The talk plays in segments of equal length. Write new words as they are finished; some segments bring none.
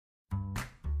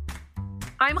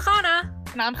I'm Hannah.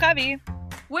 And I'm Javi.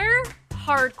 We're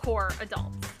hardcore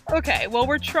adults. Okay, well,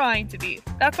 we're trying to be.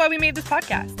 That's why we made this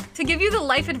podcast. To give you the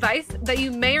life advice that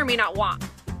you may or may not want.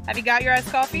 Have you got your iced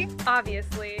coffee?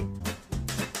 Obviously.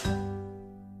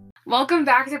 Welcome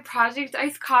back to Project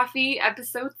Iced Coffee,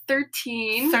 episode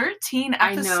 13. 13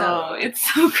 I episodes. know,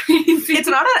 it's so crazy. It's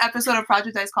not an episode of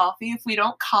Project Iced Coffee if we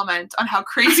don't comment on how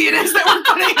crazy it is that we're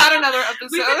putting out another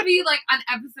episode. We could be like on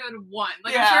episode 1.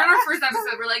 Like, Yeah. I'm sure in our first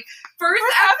episode, we're like, first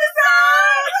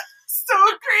episode! So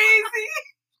crazy.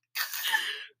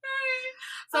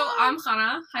 So, I'm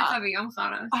Hannah. Hi, Javi. I'm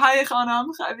Hannah. Hi, Hannah.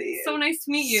 I'm Javi. So nice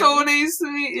to meet you. So nice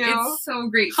to meet you. It's so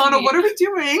great to Hannah, meet what you. are we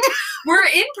doing? We're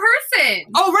in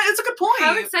person. Oh, right. That's a good point.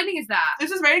 How exciting is that?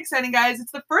 This is very exciting, guys.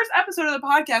 It's the first episode of the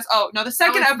podcast. Oh, no, the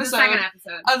second It's episode the second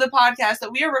episode. of the podcast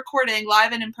that we are recording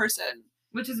live and in person.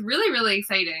 Which is really, really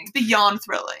exciting. It's beyond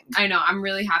thrilling. I know. I'm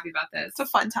really happy about this. It's a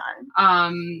fun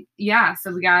time. Yeah,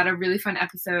 so we got a really fun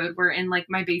episode. We're in like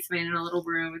my basement in a little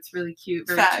room. It's really cute,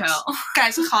 very Facts. chill.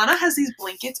 Guys, Hannah has these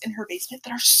blankets in her basement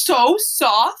that are so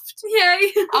soft.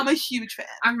 Yay! I'm a huge fan.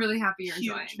 I'm really happy you're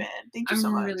Huge enjoying. fan. Thank you I'm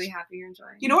so much. really happy you're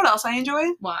enjoying. You know what else I enjoy?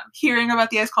 What? Hearing about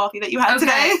the iced coffee that you had Okay.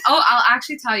 today. Oh, I'll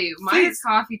actually tell you. My Please. iced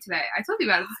coffee today. I told you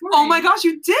about it this morning. Oh my gosh,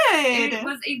 you did! It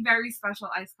was a very special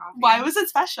iced coffee. Why was it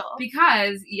special? Because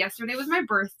yesterday was my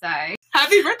birthday.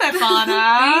 Happy birthday,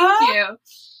 Hannah! Thank you.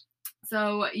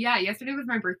 So yeah, yesterday was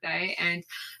my birthday, and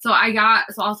so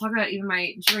I'll talk about even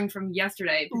my drink from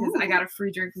yesterday because I Ooh. got a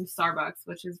free drink from Starbucks,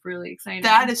 which is really exciting.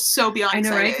 That is so beyond I know,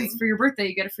 right? exciting. Because for your birthday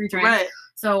you get a free drink. Right.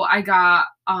 So I got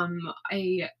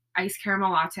a iced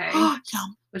caramel latte, Yum.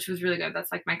 which was really good.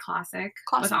 That's like my classic with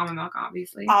Classic. almond milk,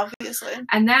 obviously. Obviously.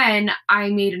 And then I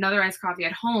made another iced coffee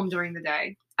at home during the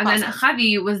day. And then Awesome.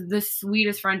 Javi was the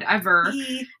sweetest friend ever.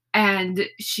 Eat. And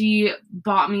she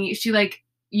bought me,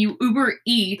 you Uber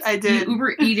Eats. I did. You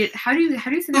Uber Eat it. How do you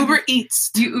say that? Uber Eats.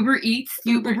 You Uber Eats.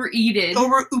 You Uber. Uber Eated.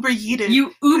 Uber Yeeted.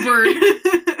 You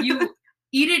Ubered. You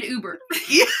eated Uber.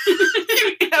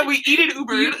 Yeah, we eated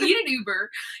Uber. You eated Uber.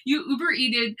 You Uber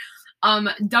Eated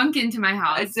Dunkin' to my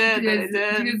house. I did.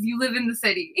 Because you live in the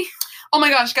city. Oh my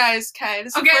gosh, guys. Okay,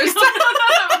 this is Okay. the first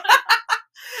time.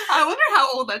 I wonder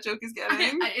how old that joke is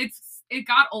getting. It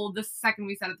got old the second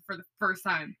we said it for the first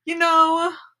time. You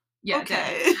know. Yeah. it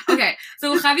did. Okay. Okay,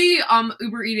 so Javi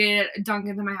Uber Eated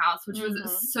Dunkin' to my house, which was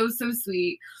Mhm. so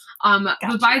sweet. But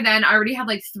Gotcha. by then I already had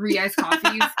like 3 iced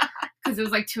coffees because it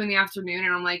was like 2 PM,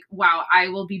 and I'm like, wow, I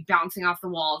will be bouncing off the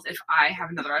walls if I have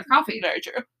another iced coffee. Very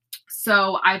true.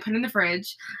 So I put it in the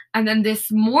fridge, and then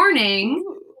this morning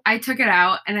Ooh. I took it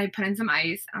out and I put in some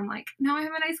ice. I'm like, now I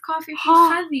have an iced coffee from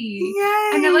Oh, Javi,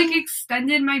 Yay. and it like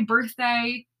extended my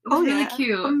birthday. It was really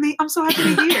cute. I'm so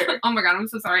happy to hear. Oh my god, I'm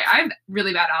so sorry. I have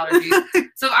really bad allergies.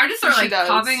 So if I just start She like does.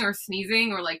 coughing or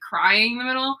sneezing or like crying in the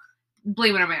middle,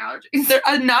 blame it on my allergies. There,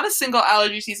 not a single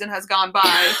allergy season has gone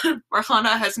by where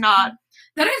Hannah has not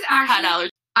That is had actually. allergies.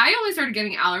 I only started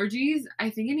getting allergies,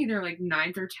 I think, in either like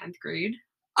 9th or 10th grade.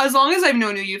 As long as I've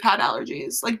known you, you've had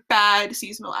allergies, like bad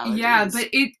seasonal allergies. Yeah, but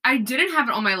I didn't have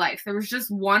it all my life. There was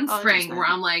just one Oh, spring interesting. where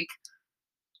I'm like,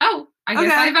 oh, I guess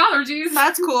Okay. I have allergies.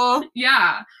 That's cool.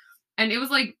 Yeah. And it was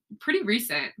like pretty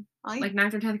recent. Like, Like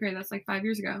 9th or 10th grade. That's like 5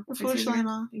 years ago. 6 years ago.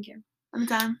 Shalima. Thank you.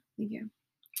 Anytime. Thank you.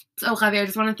 So, Javi, I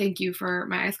just want to thank you for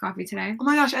my iced coffee today. Oh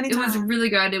my gosh, It anytime. was really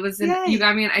good. It was Yay. you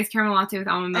got me an iced caramel latte with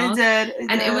almond I milk. did.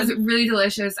 And it was really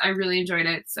delicious. I really enjoyed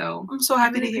it. So I'm so I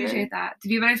happy really to hear. appreciate that.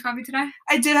 Did you have an iced coffee today?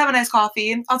 I did have a nice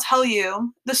coffee. I'll tell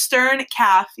you. The Stern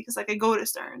Calf, because like I go to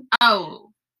Stern.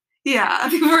 Oh. Yeah.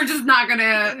 We're just not going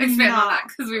to expand on No. that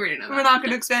because we already know that. We're not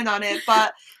going to expand on it,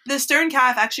 but the Stern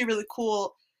Calf, actually really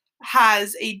cool,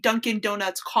 has a Dunkin'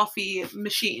 Donuts coffee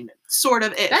machine, sort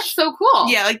of ish. That's so cool.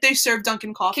 Yeah, like they serve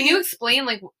Dunkin' coffee. Can you explain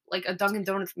like a Dunkin'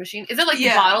 Donuts machine? Is it like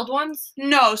Yeah. the bottled ones?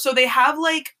 No, so they have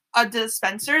like a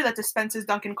dispenser that dispenses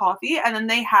Dunkin' coffee, and then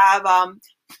they have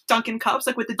Dunkin' cups,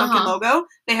 like with the Dunkin' Uh-huh. logo.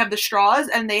 They have the straws,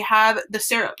 and they have the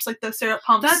syrups, like the syrup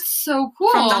pumps That's so cool.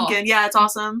 from Dunkin'. Yeah, it's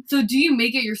awesome. So do you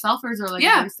make it yourself or is there like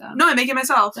Yeah. other stuff? No, I make it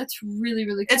myself. That's really,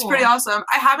 really cool. It's pretty awesome.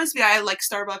 I happen to be, I like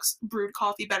Starbucks brewed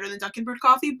coffee better than Dunkin' brewed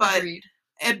coffee, but Agreed.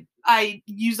 I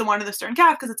use the one in the Stern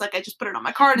Calf because it's like I just put it on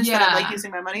my card instead of like Yeah.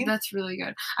 using my money. That's really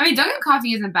good. I mean, Dunkin'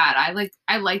 coffee isn't bad. I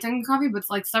like Dunkin' coffee, but it's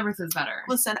like Starbucks is better.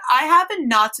 Listen, I happen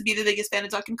not to be the biggest fan of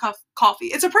Dunkin' coffee.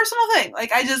 It's a personal thing.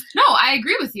 Like I just No, I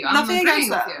agree with you. nothing I'm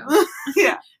agreeing against with that. you.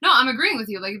 Yeah. No, I'm agreeing with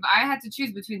you. Like if I had to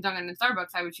choose between Dunkin' and Starbucks,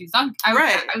 I would choose Dunkin'.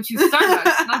 Right. I would choose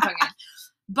Starbucks, not Dunkin'.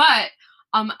 But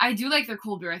I do like their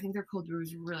cold brew. I think their cold brew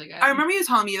is really good. I remember you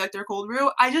telling me you like their cold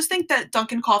brew. I just think that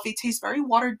Dunkin' coffee tastes very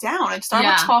watered down, and Starbucks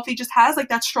Yeah. coffee just has like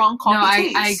that strong coffee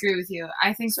taste. I agree with you.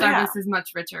 I think So, Starbucks is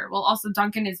much richer. Well, also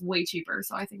Dunkin' is way cheaper,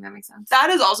 so I think that makes sense. That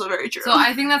is also very true. So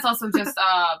I think that's also just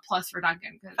a plus for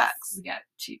Dunkin' because Facts. we get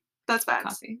cheap That's facts.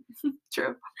 coffee.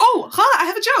 True. Oh, Hannah, I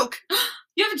have a joke.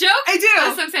 You have a joke? I do.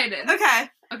 I'm so excited. Okay.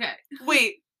 Okay.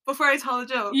 Wait, before I tell the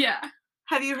joke. Yeah.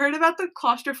 Have you heard about the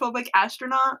claustrophobic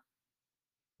astronaut?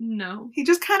 No. He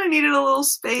just kind of needed a little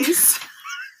space.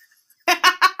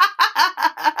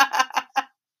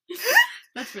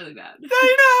 That's really bad.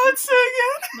 I know, it's so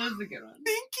good. That was a good one.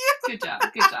 Thank you. Good job.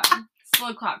 Good job.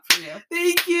 Slow clap for you.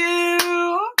 Thank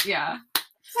you. Yeah.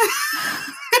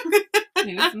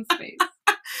 Needed some space.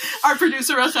 Our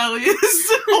producer, Rochelle,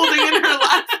 is holding in her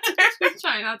laughter.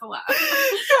 Try not to laugh.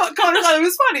 Connor thought it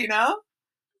was funny, no?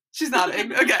 She's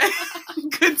nodding. Okay.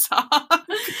 Good talk.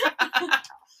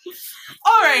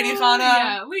 Alrighty, Hannah.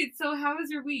 Yeah. Wait, so how was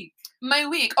your week? My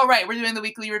week. All right, we're doing the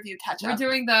weekly review catch We're up.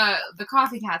 doing the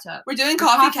coffee catch up. We're doing The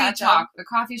coffee catch up. talk. The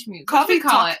coffee schmooze. Coffee What should we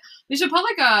call talk. it? We should put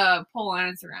like a poll on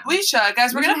Instagram. We should,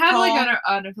 guys. We're We gonna should have pull- like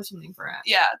an official name for it.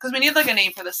 Yeah, because we need like a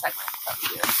name for this segment that we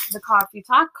do. The coffee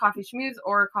talk, coffee schmooze,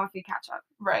 or coffee catch up.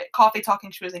 Right. Coffee talking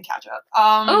schmoozing catch up.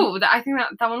 I think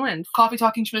that one wins. Coffee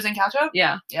talking schmoozing catch up.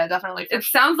 Yeah. Yeah, definitely. It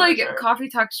sounds for like sure. coffee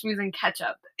talk schmooze and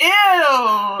ketchup. Ew.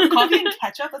 Coffee and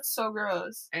ketchup. That's so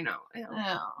gross. I know. Ew.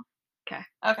 Ew. Okay.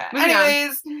 Okay. Moving on.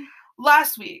 Anyways,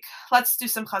 last week, let's do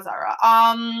some chazara.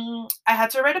 I had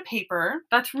to write a paper.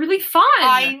 That's really fun.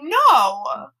 I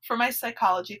know, for my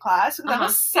psychology class because I'm a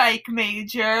Uh-huh. psych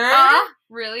major.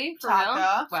 Really? For Taka,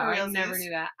 real? for Wow, I realsies. never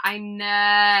knew that. I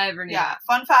never knew Yeah, that.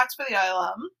 fun facts for the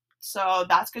ILM. So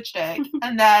that's good shtick.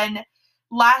 And then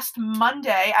last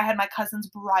Monday, I had my cousin's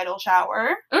bridal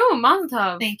shower. Oh, Mazel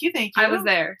Tov. Thank you, thank you. I was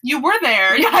there. You were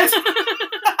there, yes.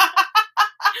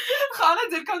 Hannah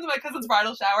did come to my cousin's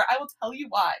bridal shower. I will tell you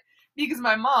why. Because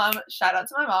my mom, shout out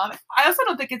to my mom. I also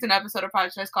don't think it's an episode of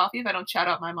Project Ice Coffee if I don't shout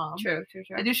out my mom. True.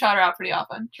 I do shout her out pretty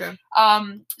often. True.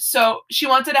 So she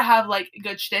wanted to have like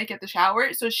good shtick at the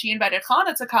shower, so she invited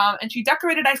Hannah to come and she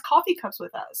decorated iced coffee cups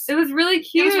with us. It was really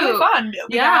cute. It was really fun.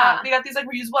 Yeah. We got these like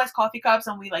reusable iced coffee cups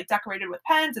and we like decorated with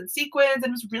pens and sequins and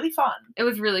it was really fun. It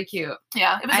was really cute.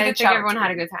 Yeah, it was a I good think shower everyone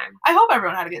had a experience. good time. I hope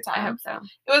everyone had a good I time. hope so.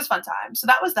 It was a fun time. So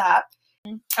that was that.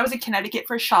 I was in Connecticut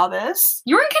for Shabbos.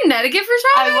 You were in Connecticut for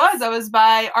Shabbos? I was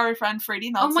by our friend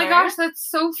Frady Meltzer. Oh my gosh, that's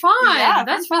so fun. Yeah,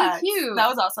 That's fun really facts. cute. That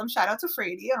was awesome. Shout out to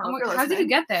Frady. I don't know if you're How did you listening.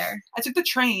 get there? I took the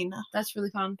train. That's really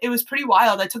fun. It was pretty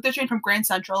wild. I took the train from Grand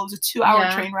Central. It was a 2-hour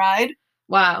Yeah. train ride.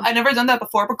 Wow. I'd never done that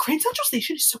before, but Grand Central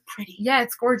Station is so pretty. Yeah,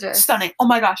 it's gorgeous. Stunning. Oh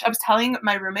my gosh. I was telling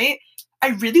my roommate, I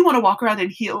really want to walk around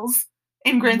in heels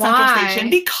in Grand Central Why?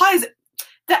 Station because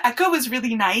the echo is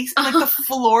really nice and like the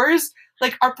floors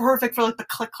like are perfect for like the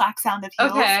click clack sound of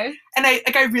heels. Okay. And I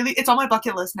really it's on my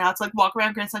bucket list now to like walk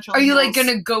around Grand Central. Are in you like heels.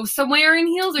 gonna go somewhere in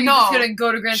heels, or are you No. just gonna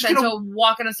go to Grand Just gonna- Central,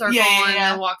 walk in a circle, Yeah. and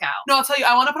then walk out? No, I'll tell you,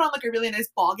 I want to put on like a really nice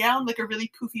ball gown, like a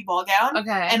really poofy ball gown,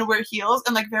 Okay. and wear heels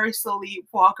and like very slowly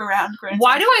walk around Grand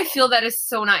Why do I Central. feel that is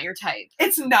so not your type?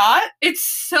 It's not, It's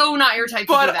so not your type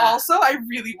to but do that. also I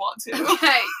really want to.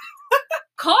 Okay.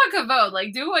 Call it kavod.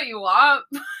 Like, do what you want.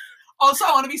 Also,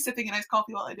 I want to be sipping a nice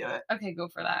coffee while I do it. Okay, go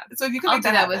for that. So if you can I'll make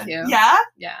do that with happen. you. Yeah?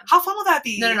 Yeah. How fun will that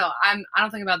be? No. I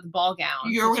don't think about the ball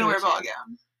gown. You're gonna wear a ball situation.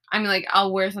 gown. I mean, like,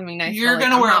 I'll wear something nice. You're but, like,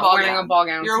 gonna I'm wear a not ball wearing gown. a ball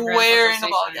gown. You're to Grand wearing a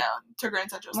Central ball Station. gown to Grand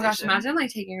Central Oh my gosh, Station. imagine like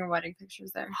taking your wedding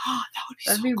pictures there. that would be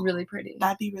That'd so be cool. really pretty.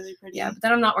 That'd be really pretty. Yeah, but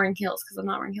then I'm not wearing heels because I'm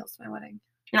not wearing heels to my wedding.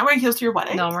 You're not wearing heels to your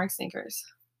wedding? No, I'm wearing sneakers.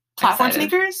 I Platform decided.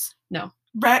 sneakers? No.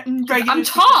 Regular I'm sneakers.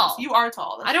 tall. You are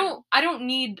tall. That's I don't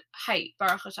need height,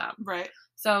 Baruch Hashem. true. Right.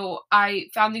 So I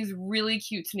found these really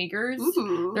cute sneakers.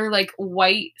 Ooh. They're like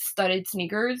white studded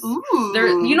sneakers. Ooh. They're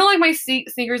you know like my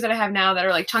sneakers that I have now that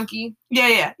are like chunky.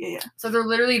 Yeah. So they're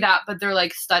literally that, but they're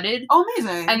like studded. Oh,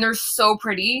 amazing. And they're so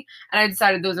pretty, and I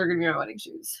decided those are gonna be my wedding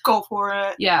shoes. go for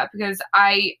it. Yeah, because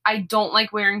I don't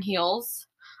like wearing heels.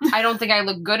 I don't think I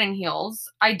look good in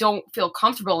heels. I don't feel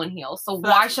comfortable in heels. So why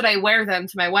That's- should I wear them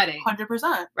to my wedding?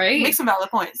 100%. Right? Make some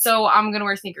valid points. So I'm gonna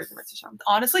wear sneakers in Mitzvah Shem.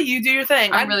 honestly, you do your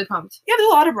thing. I'm really pumped. Yeah, there's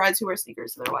a lot of brides who wear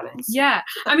sneakers to their weddings. Yeah.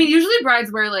 I mean usually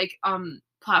brides wear like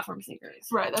platform sneakers.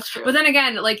 Right, that's true. But then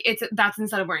again, like that's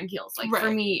instead of wearing heels. Like for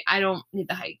Right. me, I don't need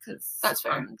the height because That's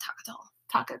fair. I'm tall.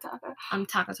 Taka. I'm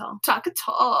tall. Taka.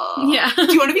 Yeah.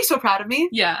 Do you want to be so proud of me?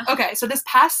 Yeah. Okay, so this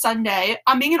past Sunday,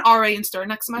 I'm being an RA in Stern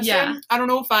next semester. Yeah. I don't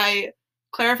know if I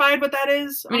clarified what that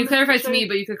is. I mean, you clarified to me,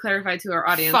 but you could clarify to our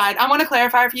audience. Fine. I want to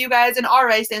clarify for you guys. An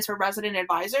RA stands for resident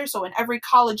advisor. So in every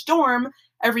college dorm,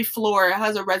 every floor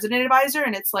has a resident advisor,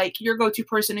 and it's like your go-to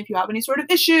person if you have any sort of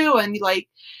issue and like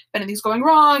anything's going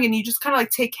wrong, and you just kind of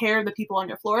like take care of the people on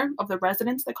your floor, of the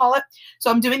residents, they call it.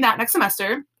 So I'm doing that next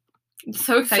semester.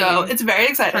 So exciting. So it's very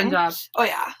exciting. Fun job. Oh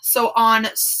yeah. So on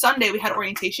Sunday we had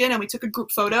orientation and we took a group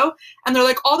photo, and they're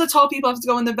like, all the tall people have to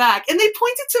go in the back, and they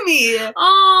pointed to me. Aww.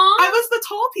 I was the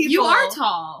tall people. You are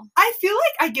tall. I feel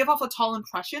like I give off a tall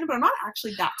impression, but I'm not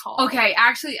actually that tall. Okay,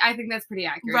 actually, I think that's pretty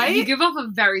accurate. Right? You give off a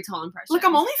very tall impression. Like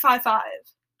I'm only 5'5".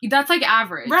 That's like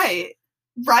average. Right.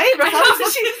 Right? I know, Rafaela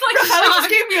she's like just shocked.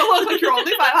 gave me a look like you're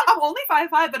only 5'5". I'm only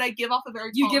 5'5", but I give off a very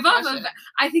tall You give off impression.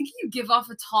 I think you give off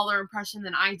a taller impression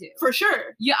than I do. For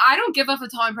sure. Yeah, I don't give off a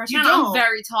tall impression. You and don't. I'm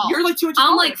very tall. You're like 2 inches I'm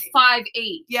taller like than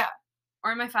me. 5'8". Yeah.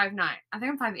 Or am I 5'9"? I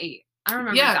think I'm 5'8". I don't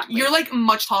remember Yeah, exactly. you're like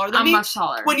much taller than I'm me. much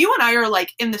taller. When you and I are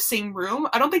like in the same room,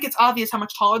 I don't think it's obvious how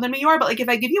much taller than me you are, but like if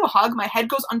I give you a hug, my head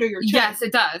goes under your chin. Yes,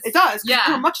 it does. It does. 'Cause Yeah.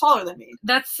 You're much taller than me.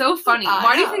 That's so funny. I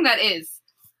Why do you know. think that is?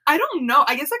 I don't know.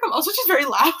 I guess like I'm also just very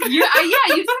loud. You just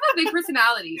have a big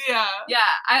personality. Yeah. Yeah,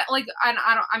 I don't.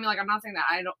 I mean, like, I'm not saying that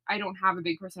I don't have a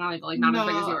big personality, but like not as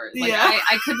big as No, yours. Like, yeah.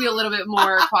 I could be a little bit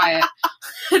more quiet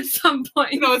at some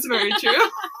point. No, it's very true.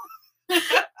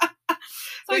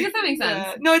 So I guess that makes sense.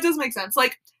 Yeah. No, it does make sense.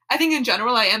 Like, I think in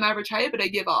general I am average height, but I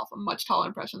give off a much taller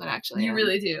impression than I actually You am.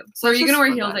 really do. So So are it's you gonna just wear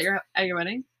fun heels vibes. at your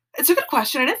wedding? It's a good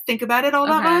question. I didn't think about it all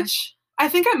that Okay. much. I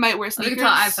think I might wear I sneakers. can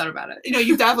tell I've thought about it. You know,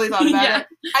 you've definitely thought about Yeah. it.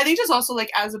 I think just also like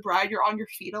as a bride, you're on your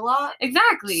feet a lot.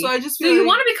 Exactly. So I just So feel you like,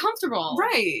 want to be comfortable,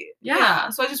 right. Yeah.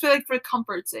 So I just feel like for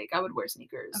comfort's sake, I would wear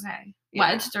sneakers. Okay.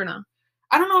 Yeah. Wedged or no?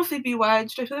 I don't know if they'd be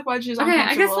wedged. I feel like wedged is Okay,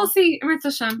 I guess we'll see. Merit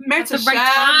Hashem. Merit At the right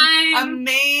Hashem.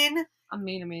 time.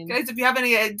 Amen. Guys, if you have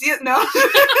any idea, no.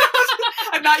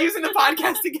 I'm not using the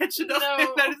podcast to get you to No.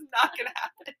 That is not going to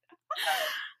happen.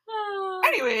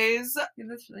 Anyways, Yeah,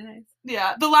 that's really nice.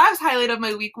 yeah. The last highlight of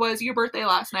my week was your birthday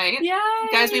last night. Yay!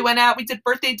 Guys, we went out. We did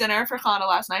birthday dinner for Hannah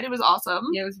last night. It was awesome.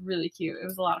 Yeah, it was really cute. It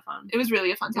was a lot of fun. It was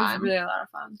really a fun It was time. really a lot of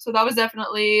fun. So that was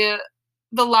definitely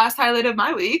the last highlight of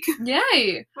my week.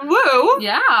 Yay! Woo!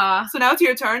 Yeah. So now it's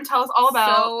your turn. Tell us all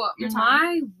about so your time.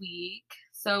 my week.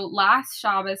 So last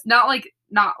Shabbos, not like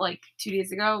 2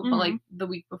 days ago, but like the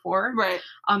week before. Right.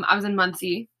 I was in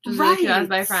Muncie, which was really cute. I was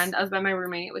by a Right. friend. I was by my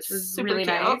roommate, which was Super really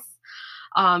cute. nice.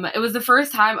 It was the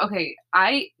first time. Okay,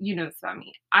 you know this about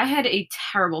me. I had a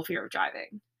terrible fear of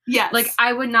driving. Yes. Like,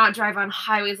 I would not drive on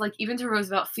highways, like, even to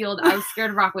Roosevelt Field. I was scared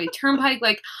of Rockaway Turnpike.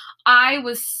 Like, I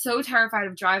was so terrified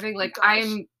of driving. Like, Gosh.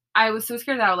 I was so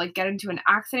scared that I would, like, get into an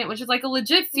accident, which is, like, a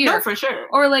legit fear. No, for sure.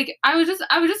 Or, like, I was just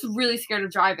really scared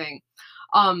of driving.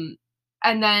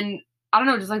 And then, I don't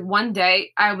know, just, like, one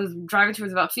day, I was driving to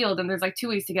Roosevelt Field, and there's, like, 2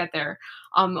 ways to get there.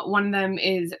 One of them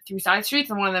is through side streets,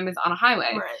 and one of them is on a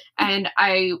highway. Right. And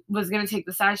I was going to take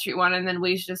the side street one, and then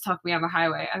Waze just took me on the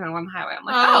highway. And then on the highway, I'm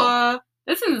like, oh,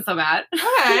 this isn't so bad.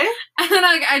 Okay. And then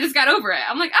I just got over it.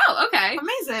 I'm like, oh, okay.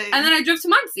 Amazing. And then I drove to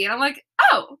Muncie, and I'm like,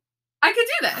 oh, I could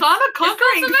do this. Hannah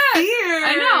conquering so bad. fear.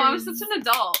 I know, I'm such an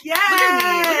adult. Yes. Look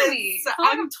at me. It's not like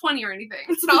I'm- I'm 20 or anything.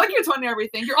 It's not like you're 20 or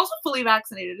everything. You're also fully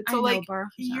vaccinated. I So, know, like, Baruch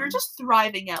you're Hashem. just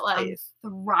thriving at life.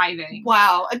 I'm thriving.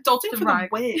 Wow. Adulting for Thriving.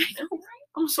 the win.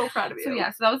 I'm so proud of you. So yeah,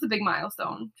 so that was a big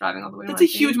milestone, driving all the way to That's a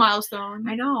Muncie. huge milestone.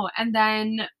 I know. And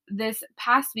then this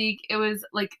past week, today's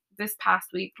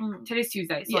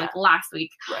Tuesday, so Yeah. like last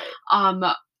week,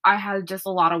 Right. I had just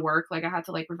a lot of work. Like, I had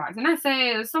to, like, revise an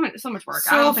essay. It was so much work. I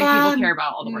So don't think people fun. care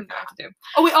about all the work that I have to do.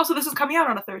 Oh, wait, also, this is coming out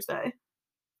on a Thursday.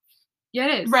 Yeah,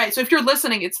 it is. Right. So if you're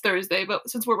listening, it's Thursday, but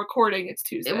since we're recording, it's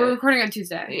Tuesday. We're recording on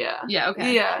Tuesday. Yeah. Yeah,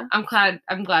 okay. Yeah. I'm glad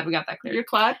we got that cleared. You're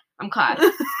glad? I'm glad.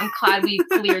 I'm glad we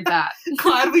cleared that.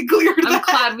 Glad we cleared I'm that.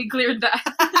 glad we cleared that.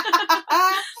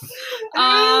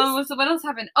 So what else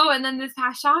happened? Oh, and then this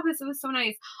past Shabbos, it was so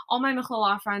nice. All my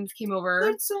Michallah friends came over,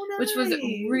 That's so nice. which was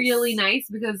really nice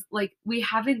because, like, we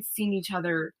haven't seen each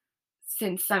other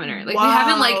since seminary. Like, we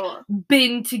haven't, like,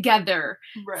 been together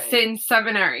right. since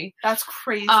seminary. That's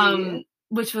crazy.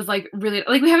 Which was, like, really,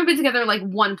 like, we haven't been together in, like,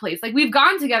 one place. Like, we've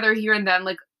gone together here and then,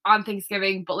 like, on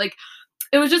Thanksgiving, but, like,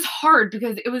 it was just hard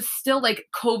because it was still, like,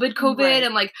 COVID, Right.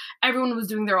 and, like, everyone was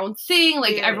doing their own thing.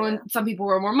 Like, Yeah. some people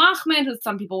were more Mahmed,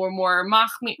 some people were more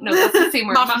Mahmir. No, that's the same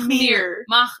word. Mahmir.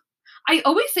 I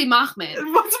always say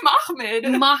Mahmed. What's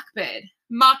Mahmed? Mahmed.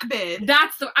 Makbid.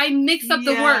 I mix up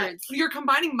the Yeah. words. You're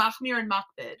combining Mahmir and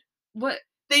Makbid. What?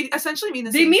 They essentially mean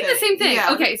the They same mean thing. the same thing.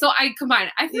 Yeah. Okay, so I combine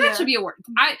it. I think Yeah. that should be a word.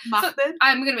 Makbid?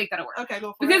 I'm going to make that a word. Okay,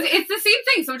 go for Because it. it's the same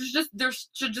thing, so there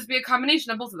should just be a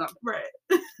combination of both of them, Right.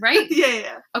 right?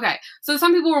 Yeah. Okay, so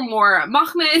some people were more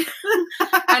Mahmed,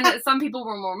 and some people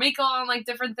were more Michael on, like,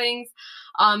 different things.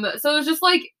 So it was just,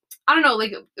 like, I don't know,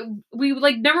 like we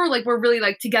like never like were really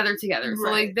like together. So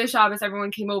Right. like this Shabbos,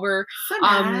 everyone came over, So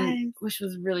nice. which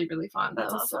was really really fun. That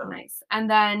That's was so awesome. nice. And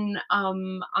then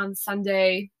on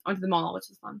Sunday went to the mall, which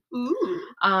was fun. Ooh,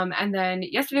 And then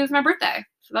yesterday was my birthday,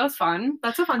 so that was fun.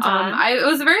 that's a fun time. It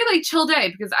was a very like chill day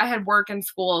because I had work and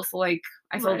school, so like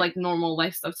I still had Right. like normal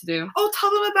life stuff to do. Oh,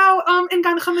 tell them about in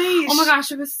Gan Chamesh. Oh my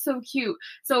gosh, it was so cute.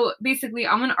 So basically,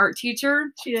 I'm an art teacher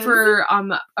She is. for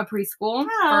a preschool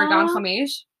for Gan Aw.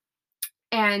 Chamesh.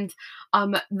 And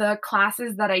the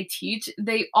classes that I teach,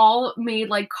 they all made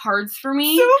like cards for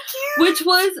me, So cute. which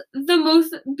was the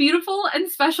most beautiful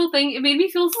and special thing. It made me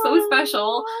feel so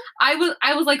special. I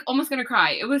was like almost gonna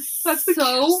cry. It was That's the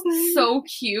cutest thing. so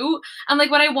cute. And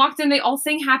like when I walked in, they all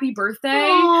sang happy birthday.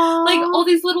 Aw. Like all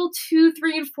these little 2,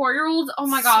 3, and 4-year-olds. Oh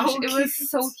my gosh, So it was cute.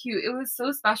 so cute. It was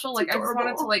so special. It's Like I just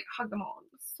wanted to adorable. like hug them all.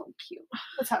 It was so cute.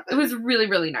 What's It happening? was really,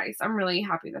 really nice. I'm really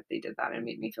happy that they did that. It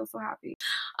made me feel so happy.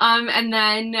 And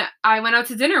then I went out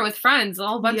to dinner with friends, a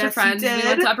whole bunch Yes, of friends. you We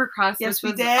went did. to Upper Crust, Yes,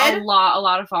 which we was did. a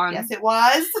lot of fun. Yes, it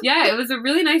was. Yeah, it was a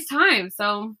really nice time.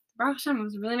 So, Baruch Hashem, it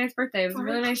was a really nice birthday. It was a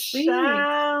really nice week.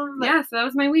 Hashem. Yeah, so that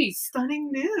was my week.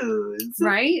 Stunning news.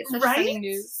 Right? Such right? stunning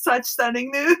news. Such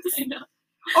stunning news. I know.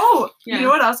 Oh, Yeah. you know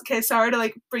what else? Okay, sorry to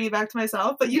like bring you back to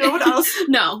myself, but you know what else?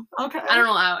 No, Okay. I don't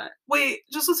allow it. Wait,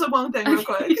 just one thing real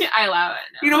quick. I allow it.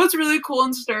 No. You know what's really cool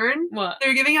in Stern? What?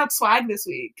 They're giving out swag this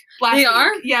week. They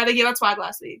are? Yeah, they gave out swag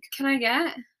last week. Can I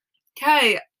get?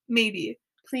 Okay, maybe.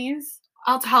 Please?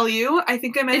 I'll tell you. I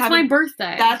think I might It's have my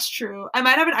birthday. That's true. I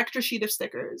might have an extra sheet of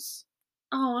stickers.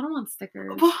 Oh, I don't want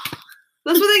stickers.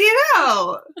 That's what they gave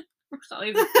out.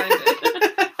 Rochelle's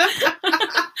excited.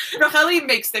 Racheli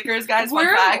makes stickers, guys. Fun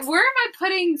Where facts. am I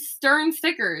putting Stern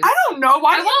stickers? I don't know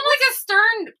why. I want like a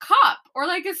Stern cup or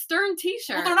like a Stern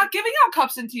t-shirt. Well, they're not giving out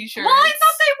cups and t-shirts. Well, I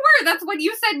thought they were. That's what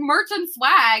you said, merch and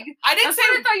swag. I didn't That's say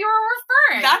what I thought you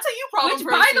were referring. that's a you problem. Which,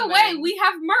 for by the way, assuming. we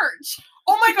have merch.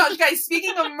 Oh my gosh, guys,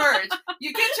 speaking of merch,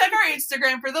 you can check our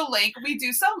Instagram for the link. We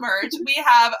do sell merch. We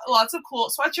have lots of cool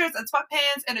sweatshirts and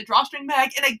sweatpants and a drawstring bag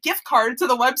and a gift card to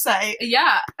the website.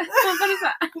 Yeah. What is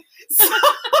that? So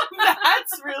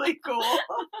that's really cool.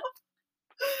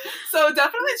 So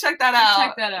definitely check that out.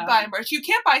 Check that out. Buy merch. You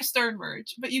can't buy Stern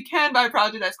merch, but you can buy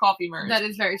Project Ice Coffee merch. That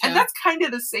is very true. and that's kind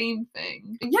of the same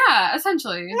thing. yeah,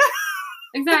 essentially.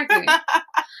 Exactly.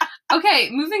 Okay,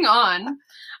 moving on.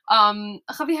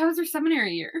 Javi, how was your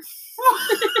seminary year?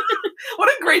 What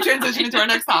a great transition into our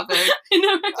next topic. I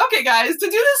know. Okay, guys, to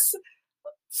do this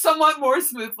somewhat more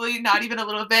smoothly, not even a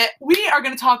little bit, we are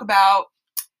going to talk about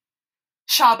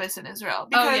Shabbos in Israel.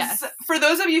 Because yes. for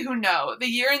those of you who know, the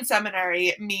year in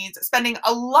seminary means spending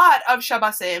a lot of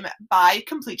Shabbosim by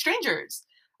complete strangers.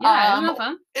 Yeah, isn't that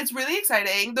fun? It's really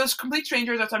exciting. Those complete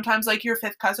strangers are sometimes like your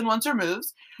fifth cousin once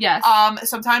removed. Yes.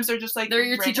 Sometimes they're just like They're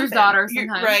your random teacher's fam- daughter your-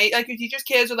 sometimes. right? Like your teacher's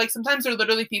kids, or like sometimes they're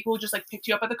literally people who just like picked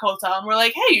you up at the hotel and were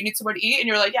like, "Hey, you need somewhere to eat," and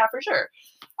you're like, "Yeah, for sure."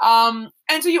 And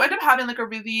so you end up having like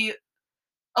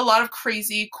a lot of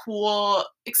crazy, cool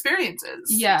experiences.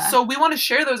 Yeah. So we want to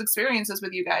share those experiences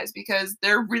with you guys because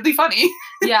they're really funny.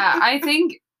 Yeah, I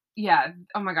think, yeah,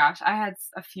 oh my gosh, I had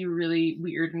a few really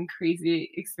weird and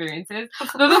crazy experiences.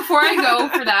 But before I go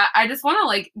for that, I just want to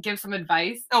like give some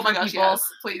advice Oh my for gosh, people, yes,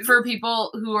 please. for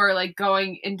people who are like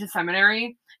going into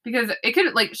seminary, because it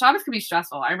could like Shabbos could be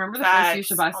stressful. I remember the first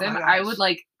few Facts. Oh Shabbosim, my I gosh. would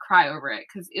like cry over it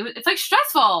because it's like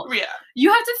stressful. Yeah. You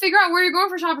have to figure out where you're going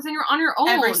for Shabbos and you're on your own,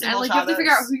 Every and single like you have to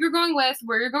figure out Shabbos. who you're going with,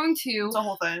 where you're going to. It's a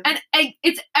whole thing. And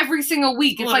it's every single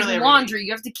week. It's Literally like every laundry.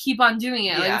 You have to keep on doing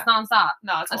it. Yeah. Like it's nonstop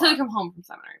No, it's a until you lot. come home from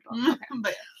seminary. But, okay.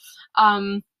 But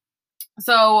yeah.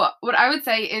 So what I would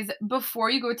say is before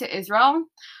you go to Israel,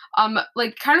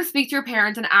 like kind of speak to your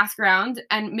parents and ask around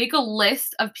and make a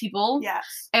list of people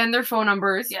Yes. and their phone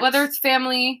numbers, Yes. whether it's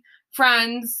family,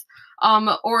 friends,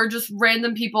 or just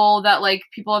random people that like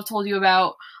people have told you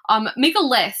about. Make a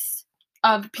list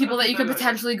of people that you could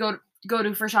potentially go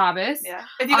to for Shabbos. Yeah.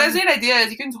 If you guys need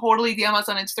ideas, you can totally DM us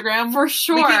on Instagram. For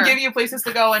sure. We can give you places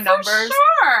to go and numbers. For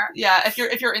sure. Yeah, if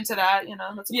you're into that,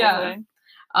 that's a cool Yeah. thing.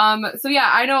 So yeah,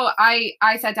 I know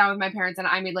I sat down with my parents and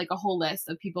I made like a whole list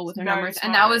of people with their Very numbers,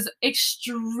 and that smart. was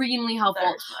extremely helpful.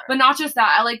 Very smart. But not just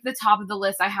that, I like the top of the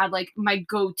list, I had like my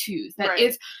go-tos that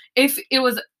Right. if it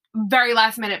was very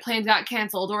last minute, plans got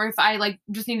canceled, or if I like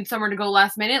just needed somewhere to go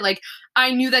last minute, like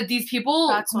I knew that these people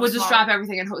That's so would just smart. drop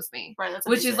everything and host me, Right, that's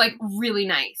which is like amazing. really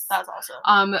nice. That's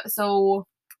awesome. So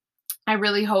I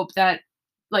really hope that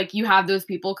like you have those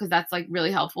people because that's like really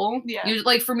helpful. Yeah.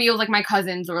 Like for me, it was like my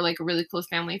cousins or like a really close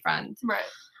family friend.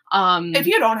 Right. If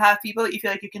you don't have people that you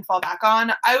feel like you can fall back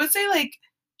on, I would say like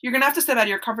you're gonna have to step out of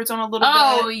your comfort zone a little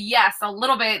Oh bit. yes, a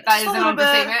little bit. That Just is a an little bit.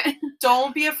 understatement.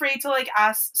 don't be afraid to like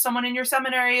ask someone in your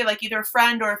seminary, like either a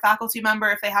friend or a faculty member,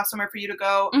 if they have somewhere for you to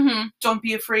go. Mm-hmm. Don't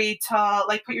be afraid to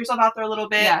like put yourself out there a little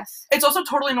bit. Yes. It's also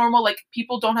totally normal. Like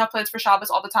people don't have plans for Shabbos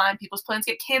all the time. People's plans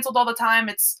get canceled all the time.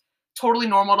 It's totally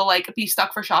normal to like be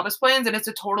stuck for Shabbos plans, and it's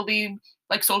a totally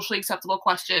like socially acceptable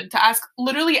question to ask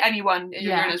literally anyone in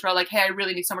Yeah. in Israel. Like, hey, I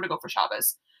really need somewhere to go for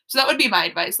Shabbos. So that would be my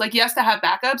advice. Like, yes, to have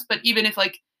backups, but even if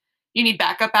like you need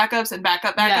backups and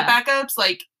backups,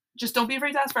 like just don't be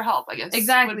afraid to ask for help. I guess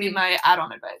Exactly. would be my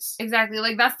add-on advice. Exactly.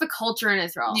 Like that's the culture in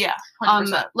Israel. Yeah,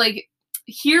 100%. Like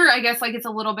here, I guess like it's a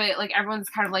little bit like everyone's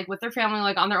kind of like with their family,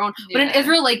 like on their own. But in Yeah.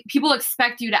 Israel, like people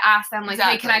expect you to ask them, like,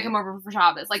 hey, can I Exactly. come over for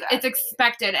Shabbos? Like it's Exactly.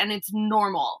 expected and it's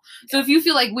normal. So if you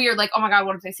feel like weird, like, oh my God,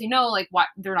 what if they say no? Like, what?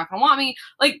 They're not gonna want me.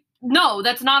 Like, no,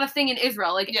 that's not a thing in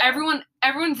Israel. Like Yeah.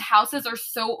 everyone's houses are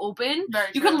so open. Very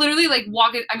You true. could literally like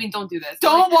walk in. I mean, don't do this. but,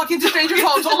 Don't like, walk into strangers'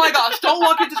 homes. Oh my gosh, don't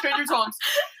walk into strangers' homes.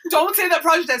 Don't say that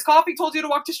Project X Coffee told you to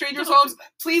walk to strangers' homes.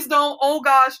 Please don't. Oh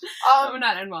gosh. I'm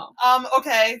not in well.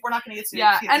 Okay, we're not gonna get sued.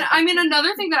 Yeah, and I mean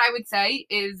another thing that I would say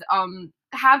is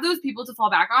have those people to fall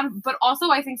back on, but also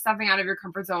I think stepping out of your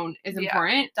comfort zone is Yeah.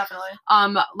 important. Definitely.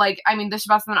 Like I mean the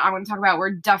Shabbosim that I'm going to talk about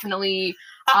were definitely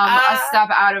a step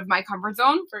out of my comfort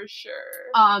zone. For sure.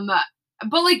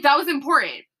 But like that was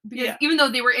important because Yeah. even though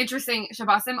they were interesting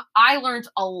Shabbosim, I learned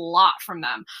a lot from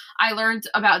them. I learned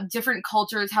about different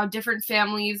cultures, how different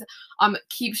families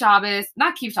keep Shabbos,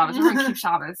 not keep Shabbos, we don't keep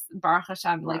Shabbos, Baruch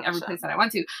Hashem, like Baruch every Hashem. place that I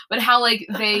went to, but how like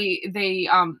they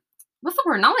what's the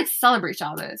word? Not like celebrate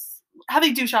Shabbos. How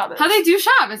they do Shabbos. How they do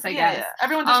Shabbos, I Yeah, guess. yeah.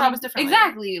 Everyone does Shabbos differently.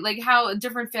 Exactly. Like how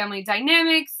different family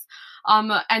dynamics,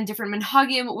 and different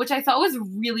minhagim, which I thought was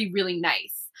really, really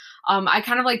nice. I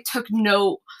kind of like took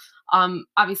note,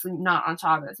 obviously not on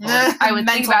Shabbos, but like, I would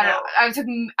think Mental about note.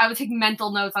 it. I would take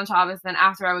mental notes on Shabbos, then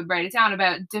after I would write it down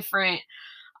about different,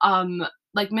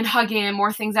 like minhagim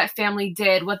or things that family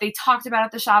did, what they talked about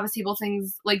at the Shabbos table,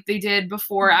 things like they did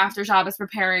before, after Shabbos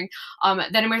preparing.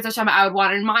 Then in Meretz Hashem, I would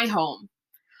want in my home.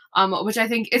 Which I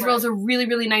think Israel is a really,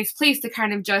 really nice place to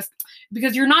kind of just,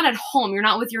 because you're not at home, you're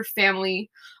not with your family,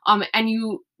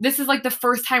 and this is like the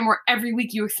first time where every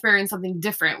week you experience something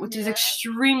different, which is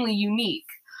extremely unique.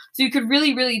 So you could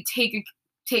really, really take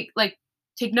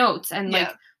notes and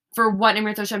like for what in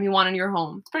Meretz Hashem you want in your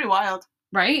home. It's pretty wild.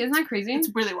 Right? Isn't that crazy? It's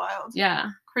really wild. Yeah.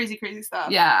 Crazy, crazy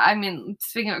stuff. Yeah, I mean,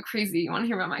 speaking of crazy, you want to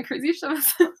hear about my crazy Shabbos?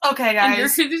 Okay, And your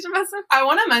guys. crazy Shabbos? I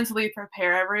want to mentally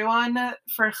prepare everyone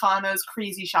for Chana's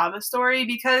crazy Shabbos story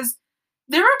because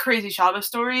there are crazy Shabbos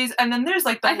stories, and then there's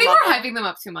like the I think level- we're hyping them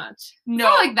up too much. No,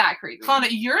 It's not like that crazy. Chana,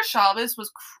 your Shabbos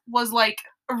was like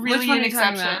really one an are you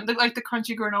talking exception. about? Like the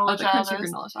crunchy granola Oh, the Shabbos. crunchy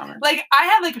granola Shabbos. Like I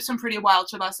had like some pretty wild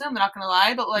Shabbosim, I'm not gonna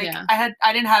lie, but like Yeah.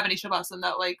 I didn't have any Shabbosim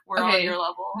that like were on Okay, your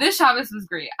level. This Shabbos was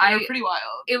great. They were pretty wild.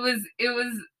 It was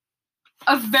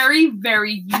a very,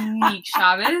 very unique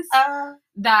Shabbos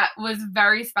that was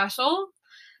very special,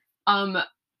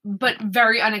 but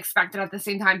very unexpected at the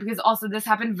same time, because also this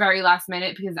happened very last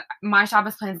minute because my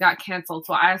Shabbos plans got canceled,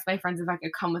 so I asked my friends if I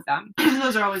could come with them.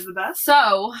 Those are always the best.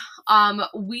 So,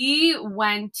 we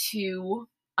went to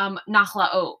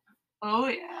Nachlaot. Oh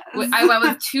yeah. I went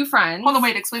with two friends. Hold on,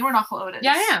 wait. Explain where Nachlaot is.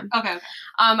 Yeah, I am. Okay.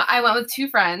 I went with two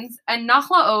friends, and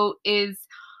Nachlaot is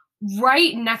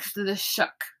right next to the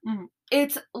Shuk. Mhm.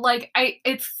 It's like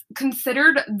it's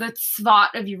considered the Tzvat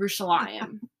of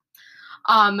Yerushalayim.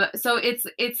 So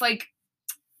it's like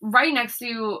right next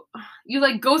to, you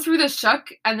like go through the Shuk,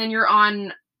 and then you're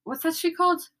on, what's that street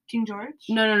called? King George.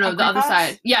 No, the other Agrippas?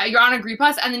 side. Yeah, you're on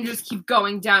Agrippas, and then you just keep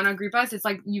going down Agrippas. It's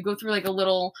like you go through like a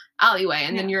little alleyway,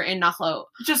 and then you're in Nachlaot.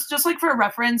 Just like for a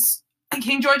reference,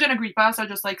 King George and Agrippas are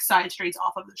just like side streets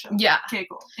off of the show. Yeah. Okay,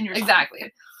 cool. And you're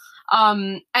Exactly.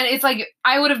 And it's like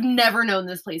I would have never known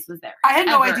this place was there. I had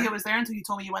no Ever. idea it was there until you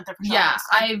told me you went there for Shabbos. Yeah,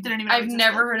 I didn't even know it I've existed.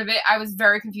 never heard of it. I was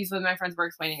very confused when my friends were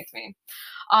explaining it to me.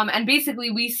 And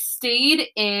basically we stayed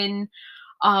in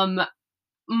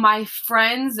my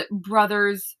friend's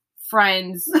brother's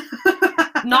friend's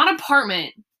not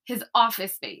apartment, his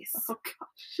office space, Oh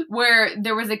gosh. where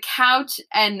there was a couch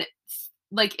and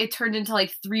like it turned into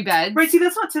like 3 beds. Right, see,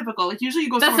 that's not typical. Like usually you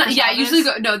go. That's somewhere not. for Yeah, Shabbos. usually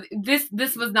go. No,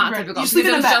 this was not Right. typical You because sleep it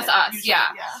in a was bed, just us. usually, Yeah.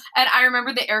 And I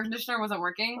remember the air conditioner wasn't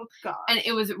working, Oh god. and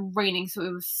it was raining, so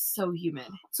it was so humid.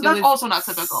 So It that's was also not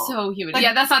typical. So humid. Like,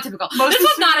 Yeah, that's not typical. most This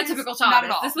was not a Israelis- typical not Shabbos.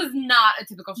 at all. This was not a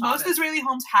typical Shabbos. Most Israeli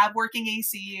homes have working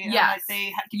AC. And, Yes. like,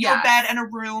 they give you a Yes. bed and a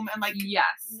room and like Yes.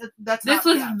 that's This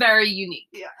not, was very unique.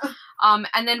 yeah.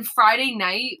 And then Friday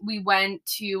night we went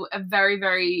to a very,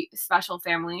 very special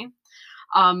family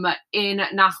in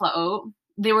Nachlaot.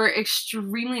 They were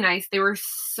extremely nice. They were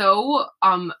so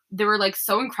like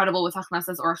so incredible with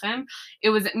Achmasas Orchim.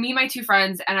 It was me, my 2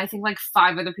 friends, and I think like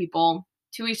 5 other people,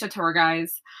 2 Isha tour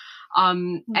guys.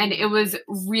 And it was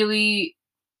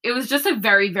just a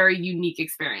very, very unique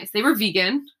experience. They were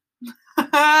vegan,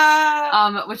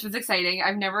 which was exciting.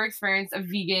 I've never experienced a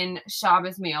vegan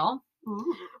Shabbos meal,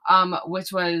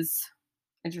 which was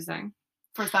interesting.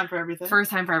 First time for everything.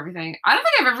 I don't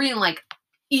think I've ever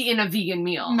eaten a vegan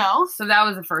meal. No. So that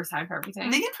was the first time for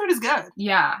everything. Vegan food is good.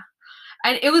 Yeah.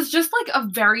 And it was just like a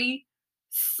very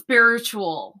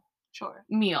spiritual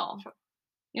meal. Sure.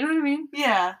 You know what I mean?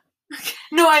 Yeah.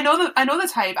 No, I know the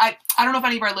type. I don't know if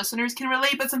any of our listeners can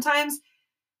relate, but sometimes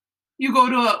you go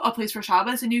to a place for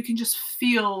Shabbos and you can just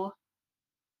feel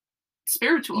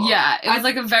spiritual. Yeah, it was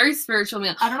like a very spiritual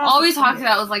meal. I don't know. All we talked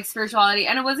about was like spirituality,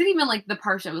 and it wasn't even like the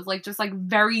parsha. It was like just like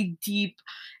very deep,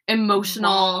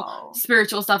 emotional,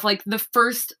 spiritual stuff. Like the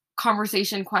first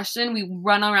conversation question, we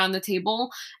run around the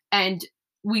table and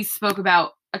we spoke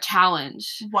about a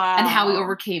challenge and how we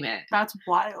overcame it. That's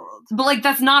wild. But like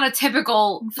that's not a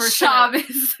typical Shabbos.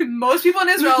 Sure. Most people in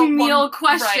Israel meal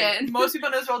question. Right. Most people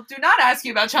in Israel do not ask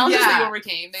you about challenges that you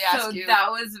overcame. They ask you.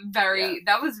 That was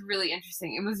that was really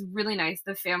interesting. It was really nice.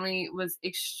 The family was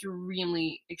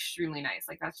extremely, extremely nice.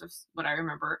 Like that's just what I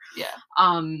remember.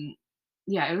 Yeah.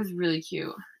 Yeah, it was really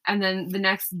cute. And then the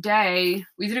next day,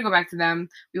 we didn't go back to them.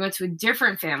 We went to a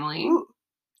different family. Ooh.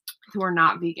 Who are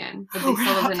not vegan, but they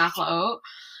still live in Nachlaot.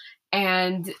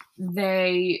 And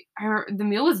the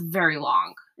meal was very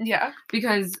long. Yeah.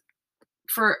 Because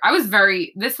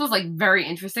this was like very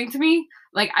interesting to me.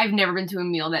 Like I've never been to a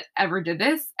meal that ever did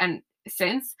this. And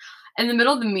since in the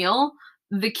middle of the meal,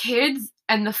 the kids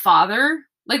and the father,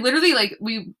 like literally like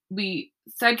we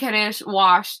said Kiddush,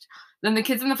 washed, then the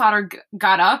kids and the father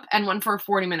got up and went for a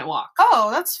 40-minute walk.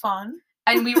 Oh, that's fun.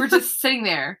 And we were just sitting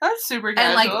there. That's super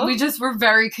casual. And, like, we just were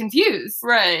very confused.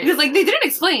 Right. Because, like, they didn't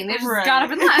explain. They just got up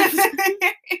and left.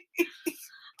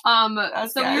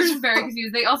 So we were just very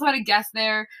confused. They also had a guest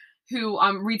there who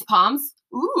reads palms.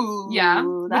 Ooh. Yeah.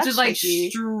 Which is, like,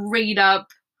 straight up,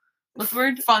 what's the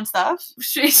word? Fun stuff.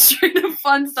 Straight up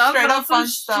fun stuff. Straight up fun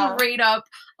stuff. Straight up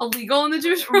illegal in the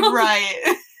Jewish world.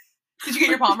 Right. Did you get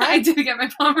your palm read? I did get my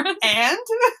palm read. And?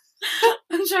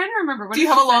 I'm trying to remember. Do you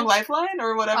have a long lifeline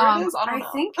or whatever it is? I don't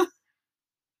know.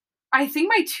 I think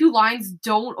my 2 lines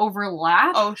don't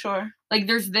overlap. Oh, sure. Like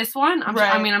there's this one. I'm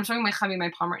showing my Chavi my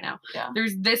palm right now. Yeah.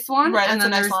 There's this one, right? And then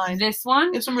there's this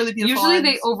one. There's some really beautiful. Usually lines.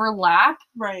 they overlap.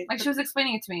 Right. Like she was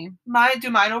explaining it to me.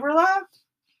 Do mine overlap?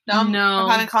 No. I'm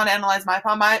having to analyze my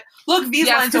palm. Look, these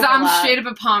lines overlap. because I'm straight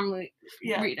up a palm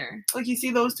reader. Like you see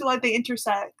those 2 lines, they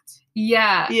intersect.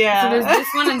 Yeah. Yeah. So there's this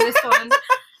one and this one.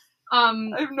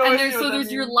 I have no idea. So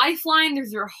there's your lifeline,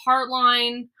 there's your heart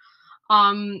line,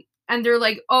 and they're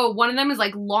like, oh, one of them is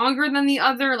like longer than the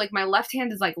other. Like my left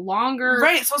hand is like longer.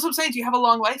 Right. So that's what I'm saying. Do you have a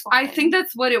long lifeline? I think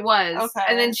that's what it was. Okay.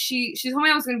 And then she told me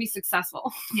I was going to be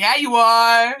successful. Yeah, you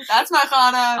are. That's my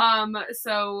Chana.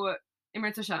 So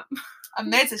Emir Tashem.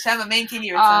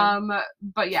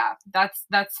 But yeah,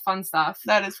 that's fun stuff.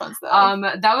 That is fun stuff.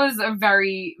 That was a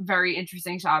very, very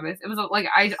interesting Shabbos. It was like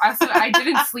I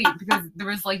didn't sleep because there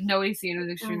was like no AC and it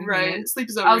was extremely humid. Sleep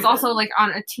is overrated. I was also like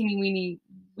on a teeny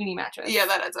weeny mattress. Yeah,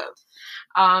 that adds up.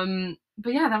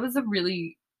 But yeah, that was a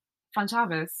really fun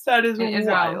Shabbos. That is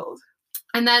wild.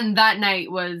 And then that night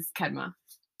was Kedma.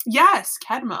 Yes,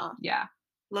 Kedma. Yeah.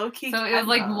 Low-key. So it was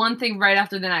like one thing right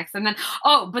after the next. And then,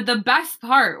 but the best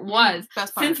part was,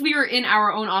 since we were in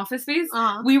our own office space,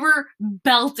 we were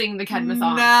belting the Kedma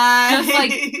song. Nice. Just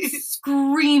like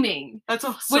screaming. That's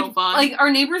so fun. Like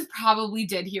our neighbors probably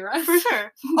did hear us. For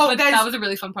sure. But guys, that was a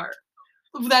really fun part.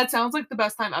 That sounds like the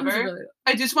best time ever.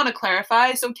 I just want to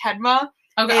clarify. So Kedma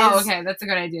okay. That's a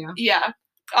good idea. Yeah.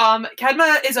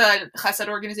 Kedma is a chesed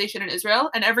organization in Israel,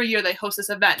 and every year they host this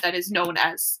event that is known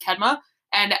as Kedma.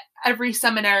 And every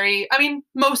seminary,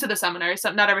 most of the seminaries,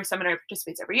 not every seminary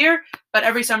participates every year, but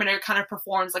every seminary kind of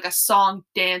performs like a song,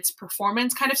 dance,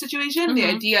 performance kind of situation. Mm-hmm. The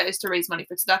idea is to raise money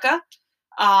for tzedakah.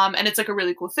 And it's like a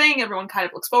really cool thing. Everyone kind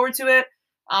of looks forward to it.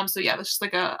 So yeah, that's just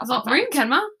like a were you in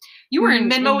Kedma? You were in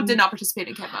Minmo. Did not participate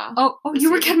in Kedma. Oh,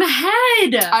 you were Kedma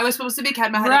head. I was supposed to be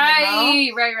Kedma head.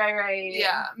 Right.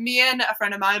 Yeah, me and a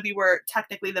friend of mine, we were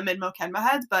technically the Minmo Kedma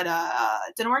heads, but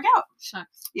it didn't work out.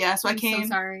 Shucks. Yeah, so I came. So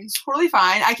sorry. Totally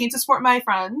fine. I came to support my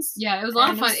friends. Yeah, it was a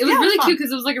lot of fun. It was really cute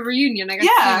because it was like a reunion. I got to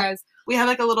see you guys. We had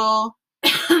like a little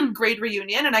grade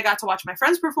reunion, and I got to watch my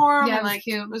friends perform. Yeah, and, it was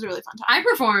cute. It was a really fun time. I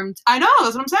performed. I know,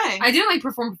 that's what I'm saying. I didn't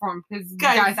perform because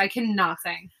guys, I cannot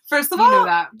sing. First of You know all,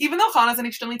 that. even though Hannah's an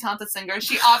extremely talented singer,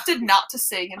 she opted not to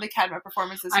sing in the Cadmet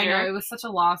performance this I year. know, it was such a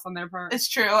loss on their part. It's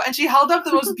true. And she held up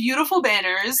the most beautiful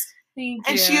banners. Thank you.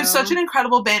 And she is such an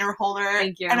incredible banner holder.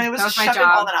 Thank you. And I was That was my shoving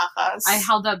job. all the nachas. I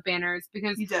held up banners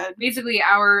because You did. basically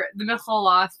the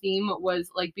Michallah theme was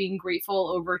like being grateful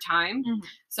over time. Mhm.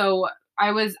 So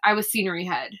I was scenery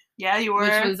head, Yeah, you were.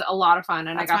 which was a lot of fun,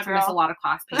 and That's I my got to miss a girl. lot of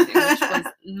class painting, which was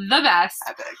the best.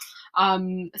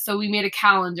 Epic. So we made a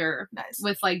calendar Nice.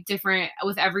 with like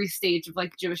with every stage of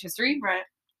like Jewish history. Right.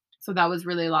 So that was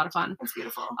really a lot of fun. That's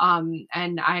beautiful.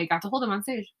 And I got to hold them on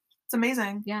stage. It's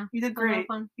amazing. Yeah. You did That was a lot great. of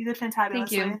fun. You did Thank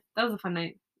fantabulously. you. That was a fun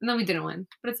night. And then we didn't win,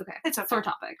 but it's okay. It's okay. Sore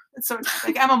topic. It's so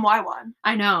like MMY won.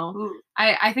 I know. Ooh.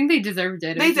 I think they deserved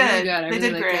it. It They was really did. good. I They really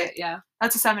did liked great. it. Yeah.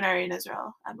 That's a seminary in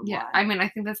Israel. MMY. Yeah. I mean, I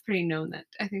think that's pretty known that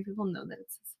I think people know that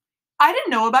it's I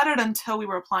didn't know about it until we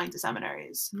were applying to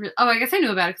seminaries. Oh, I guess I knew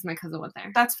about it because my cousin went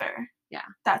there. That's fair. Yeah.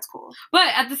 That's cool. But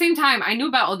at the same time, I knew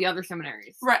about all the other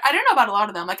seminaries. Right. I didn't know about a lot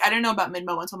of them. Like, I didn't know about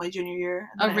Midmo until my junior year.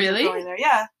 And Oh, then I ended up really? going there.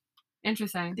 Yeah.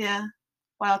 Interesting. Yeah.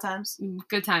 Wild times.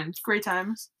 Good times. Great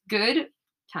times. Good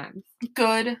times.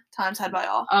 Good times had by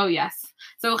all. Oh, yes.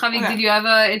 So, Javi, Okay. did you have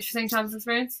an interesting childhood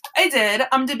experience? I did.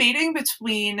 I'm debating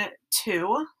between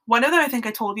two. One of them I think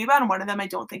I told you about, and one of them I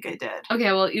don't think I did.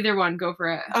 Okay, well, either one, go for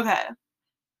it. Okay.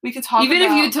 We could talk Even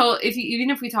about... even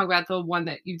if we talk about the one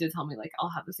that you did tell me, like, I'll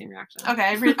have the same reaction. Okay,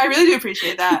 I really do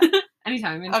appreciate that.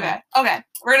 Anytime. Okay.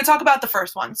 We're going to talk about the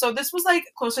first one. So this was, like,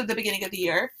 closer to the beginning of the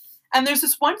year. And there's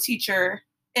this one teacher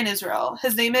in Israel.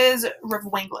 His name is Rav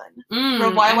Wenglin.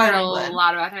 Rav I Y.Y. heard a Wenglin.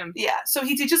 lot about him. Yeah, so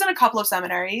he teaches in a couple of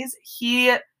seminaries.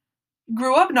 He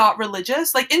grew up not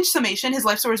religious. Like, in summation, his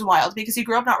life story is wild because he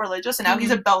grew up not religious, and now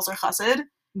he's a Belzer Chassid.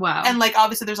 Wow. And, like,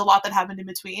 obviously there's a lot that happened in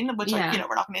between, which, like, Yeah. you know,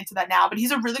 we're not going to into that now. But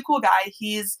he's a really cool guy.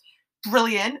 He's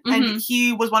brilliant. And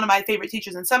he was one of my favorite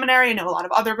teachers in seminary. I know a lot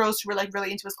of other girls who were, like,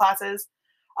 really into his classes.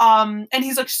 And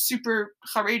he's, like, super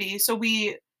Haredi. So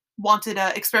we wanted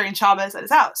to experience Shabbos at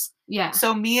his house. Yeah.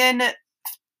 So me and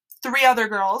 3 other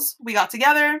girls, we got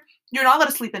together. You're not allowed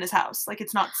to sleep in his house. Like,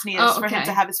 it's not sneeze for him okay.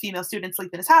 to have his female students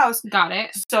sleep in his house. Got it.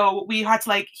 So we had to,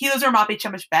 like, he lives in Ramat Beit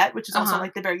Shemesh Bet, which is also, Uh-huh.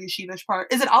 like, the very yeshivish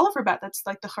part. Is it Olive or Bet? That's,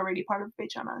 like, the Haredi part of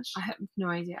Beit Shemesh. I have no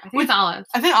idea. I think With- it's Olive.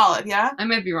 I think Olive, yeah? I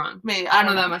might be wrong. Maybe. I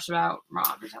don't know that much about Rob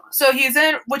or something. So he's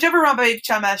in, whichever Ramat Beit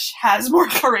Shemesh has more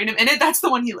Haredim in it, that's the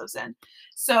one he lives in.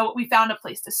 So we found a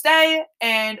place to stay,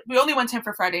 and we only went to him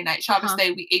for Friday night. Shabbos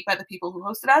day, we ate by the people who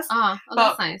hosted us. Oh,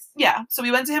 that's nice. Yeah, so we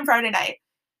went to him Friday night.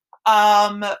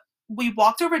 We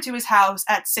walked over to his house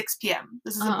at 6 p.m.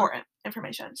 This is important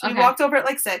information. So we Okay. walked over at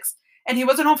like 6, and he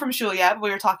wasn't home from shul yet, but we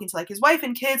were talking to like his wife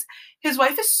and kids. His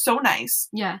wife is so nice.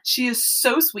 Yeah. She is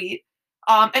so sweet.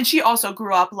 And she also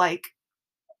grew up like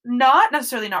not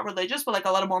necessarily not religious, but like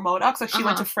a lot of more Modocs. Like she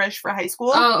went to Frisch for high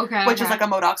school, Oh, okay. which is like a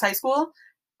Modocs high school.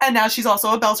 And now she's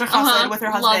also a Belzer Chassid with her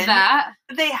husband. Love that.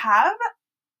 They have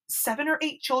 7 or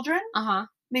 8 children, Uh-huh.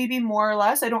 maybe more or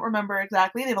less. I don't remember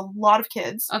exactly. They have a lot of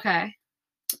kids. Okay.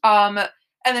 And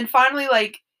then finally,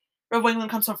 like, Rav Wenglin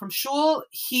comes home from shul.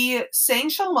 He sang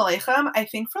Shalom Aleichem, I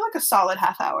think, for like a solid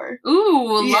half hour.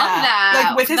 Ooh, Yeah. love that.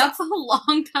 Like, with his- That's a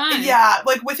long time. Yeah,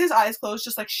 like with his eyes closed,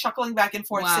 just like shuckling back and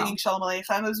forth, Wow. singing Shalom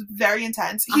Aleichem. It was very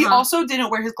intense. He Uh-huh. also didn't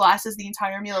wear his glasses the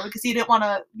entire meal because he didn't want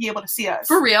to be able to see us.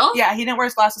 For real? Yeah, he didn't wear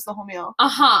his glasses the whole meal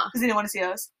Uh-huh. because he didn't want to see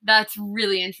us. That's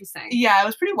really interesting. Yeah, it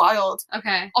was pretty wild.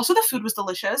 Okay. Also, the food was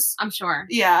delicious. I'm sure.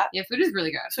 Yeah, Yeah, food is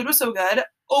really good. food was so good.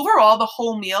 Overall, the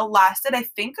whole meal lasted, I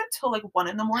think, until like 1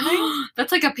 a.m.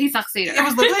 That's like a Pesach Seder. It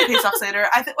was literally a Pesach Seder.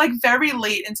 I think like very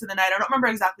late into the night. I don't remember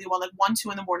exactly when, like 1,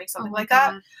 2 in the morning, something Oh my like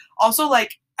that. God. Also,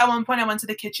 like at one point, I went to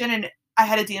the kitchen and I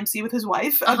had a DMC with his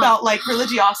wife about like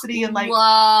religiosity and like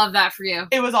Love that for you.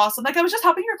 it was awesome. Like I was just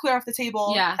helping her clear off the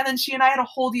table. Yeah. And then she and I had a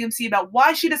whole DMC about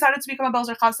why she decided to become a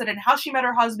Belzer Chassid and how she met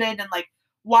her husband and like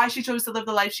why she chose to live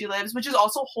the life she lives, which is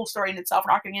also a whole story in itself.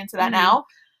 We're not getting into that Mhm. now.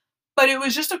 But it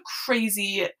was just a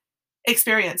crazy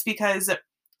experience because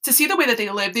to see the way that they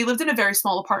lived in a very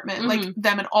small apartment, like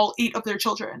them and all 8 of their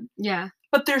children. Yeah.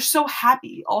 But they're so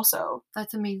happy also.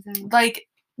 That's amazing. Like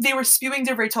they were spewing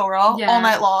Divrei Torah Yeah. all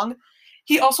night long.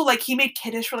 He also like he made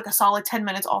Kiddush for like a solid 10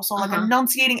 minutes also, like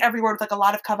enunciating every word with like a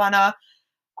lot of kavanah.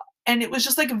 And it was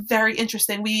just like very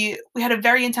interesting. We had a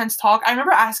very intense talk. I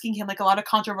remember asking him like a lot of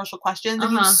controversial questions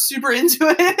and he was super into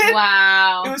it.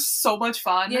 Wow. It was so much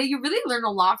fun. Yeah, you really learn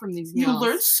a lot from these You meals.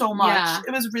 learned so much. Yeah.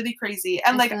 It was really crazy.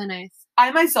 And That's like really nice.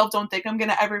 I myself don't think I'm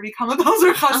gonna ever become a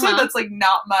Belzer Chassid. That's like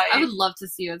not my I would love to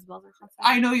see you as Belzer Chassid.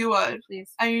 I know you would.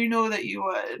 Please. I know that you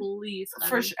would. Please.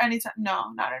 For sure, anytime.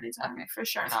 No, not anytime. Okay. For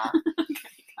sure not. Okay,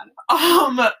 got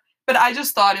it. But I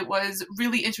just thought it was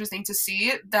really interesting to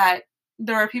see that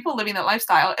there are people living that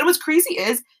lifestyle. And what's crazy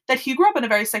is that he grew up in a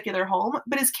very secular home,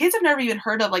 but his kids have never even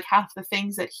heard of like half the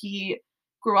things that he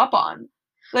grew up on.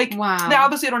 Like, Wow. they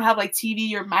obviously don't have like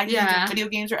TV or magazines Yeah. or video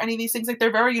games or any of these things. Like,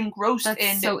 they're very engrossed That's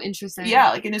in so interesting. yeah,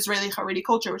 like in Israeli Haredi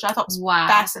culture, which I thought was Wow.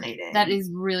 fascinating. That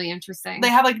is really interesting. They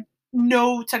have like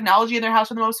no technology in their house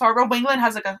for the most part. Bro, Wingland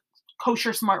has like a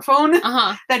kosher smartphone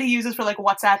Uh-huh. that he uses for like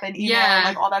WhatsApp and email Yeah. and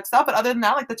like all that stuff. But other than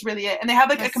that, like that's really it. And they have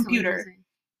like That's a so computer. amazing.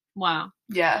 Wow.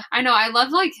 Yeah. I know. I love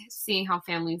like seeing how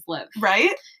families live.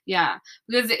 Right? Yeah.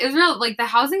 Because Israel, like the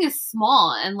housing is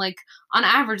small and like on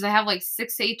average they have like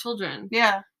 6 to 8 children.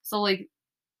 Yeah. So like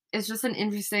it's just an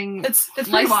interesting It's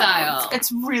pretty lifestyle. wild.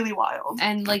 It's really wild.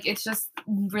 and like it's just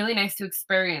really nice to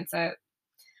experience it.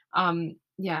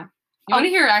 Yeah. You want to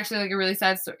hear actually like a really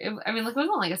sad story? I mean, like it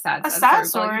wasn't like a sad sad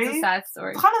story, but like story? it's a sad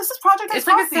story. Hannah, this is Project It's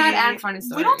like a Coffee. sad and funny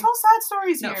story. We don't tell sad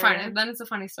stories No, here. fine. Then it's a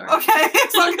funny story. Okay,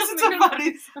 as long as it's Make a it funny,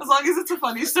 as long as it's a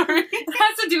funny story. It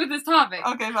has to do with this topic.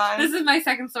 Okay, fine. This is my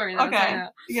second story. That Okay.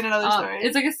 You get another story.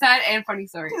 It's like a sad and funny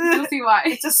story. You'll see why.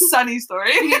 It's a sunny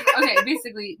story. Okay,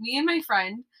 basically, me and my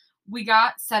friend, we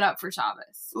got set up for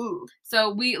Shabbos. Ooh.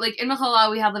 So we like in the halal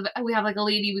we have like a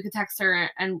lady we could text her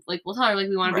and like we'll tell her like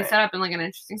we want to be Right. set up in like an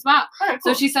interesting spot. Alright, So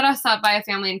cool. she set us up by a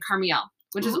family in Carmiel,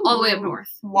 which is all the way up Ooh. north.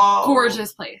 Whoa.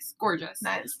 Gorgeous place, gorgeous.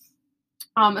 Nice.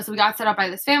 So we got set up by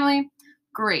this family.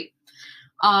 Great.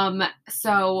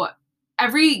 So I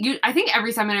think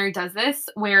every seminary does this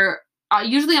where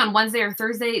usually on Wednesday or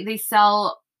Thursday they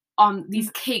sell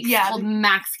these cakes Yeah, called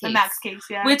Max cakes, The Max cakes,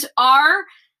 yeah. which are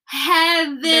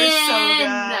heaven. They're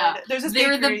so good. There's this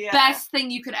They're bakery, the yeah. best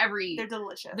thing you could ever eat. They're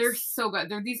delicious. They're so good.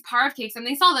 They're these parve cakes, and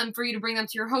they sell them for you to bring them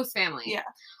to your host family. Yeah.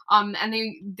 And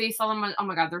they sell them. Oh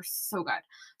my god, they're so good.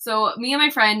 So me and my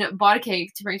friend bought a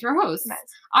cake to bring to our host, Nice.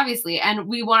 obviously, and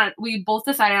we both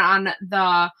decided on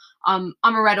the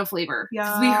amaretto flavor.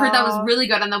 'Cause we heard that was Yeah. really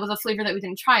good, and that was a flavor that we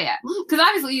didn't try yet. Ooh. Because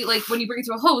obviously, like when you bring it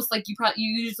to a host, like you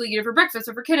usually eat it for breakfast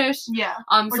or for kiddush. Yeah. So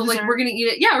Or like dessert. we're gonna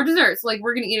eat it, or dessert. So like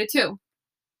we're gonna eat it too.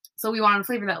 So we wanted a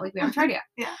flavor that like we haven't tried yet.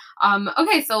 Yeah.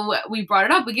 Okay, so we brought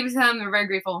it up. We gave it to them. They're very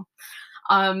grateful.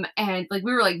 And like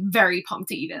we were like very pumped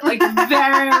to eat it. Like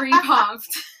very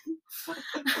pumped.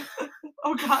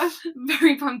 Oh gosh.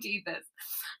 Very pumped to eat this.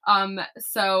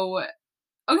 So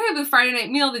okay, the Friday night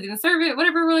meal, they didn't serve it,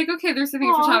 whatever. We're like, okay, they're serving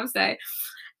it for Aw. Shabbos day.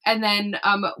 And then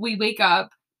we wake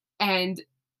up and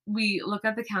we look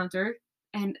at the counter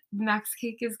and Max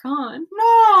cake is gone.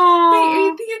 No. They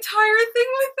ate the entire thing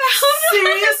without it.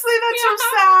 Seriously, that's so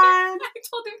Yeah. sad. I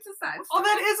told him it's a sad story. Oh,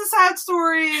 that is a sad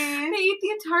story. They ate the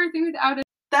entire thing without it.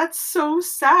 That's so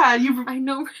sad. I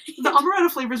know. The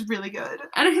amaretto flavor is really good.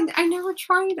 And I never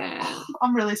tried it.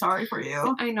 I'm really sorry for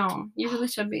you. I know. You really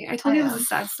should be. I told you it was a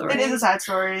sad story. It is a sad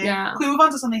story. Yeah. Can we move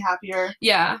on to something happier?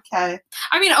 Yeah. Okay.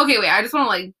 I mean, okay, wait. I just want to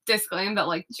like disclaim that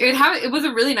like it was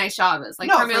a really nice Shabbos. Like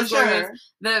No, Carmel's for sure.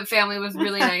 gorgeous. The family was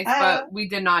really nice, but we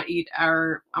did not eat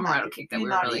our amaretto cake that we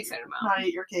were really excited about. Not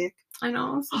eat your cake. I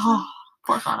know. I'm so Oh,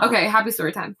 poor sad. Fauna. Okay, happy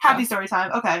story time. Happy story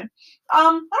time. Okay. I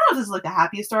don't know if this is like the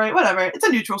happiest story. Whatever. It's a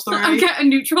neutral story. Okay, a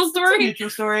neutral It's a story. neutral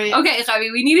story. Okay,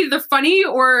 Chavi, we need either funny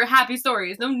or happy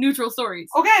stories. No neutral stories.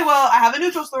 Okay, well, I have a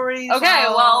neutral story. Okay,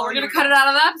 so well, we're gonna cut it out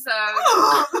of the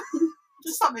episode.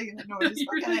 Just stop making that noise. You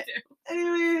really Okay. do.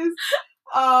 Anyways,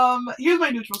 here's my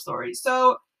neutral story.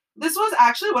 So this was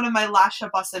actually one of my last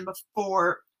Shabbosim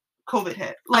before COVID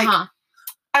hit. Like, Uh-huh.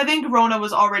 I think Rona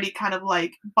was already kind of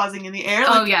like buzzing in the air.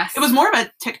 Like, Oh yes. it was more of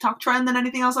a TikTok trend than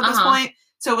anything else at this Uh-huh. point.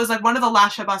 So it was like one of the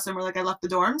last Shabbosim where like I left the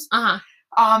dorms. Uh-huh.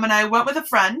 And I went with a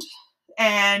friend,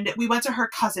 and we went to her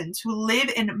cousins who live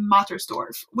in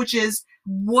Mattersdorf, which is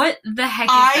What the heck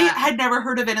is I that? had never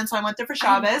heard of it until I went there for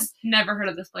Shabbos. Never heard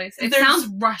of this place. It There's- sounds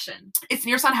Russian. It's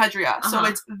near Sanhedria, so Uh-huh.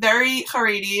 it's very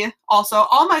Haredi. Also,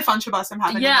 all my fun Shabbosim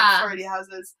happen Yeah. in like Haredi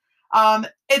houses.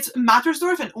 It's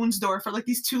Mattersdorf and Unsdorf are like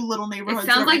these two little It neighborhoods.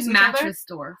 sounds that are like next to each other. mattress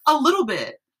store. A little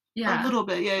bit. Yeah. A little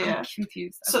bit, yeah, yeah. I'm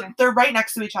confused. So Okay. they're right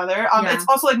next to each other. Yeah. It's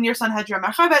also like near Sanhedria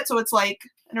Marchavet, so it's like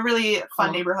in a really fun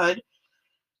Cool. neighborhood.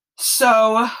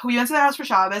 So we went to their house for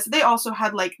Shabbos. They also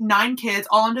had like 9 kids,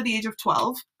 all under the age of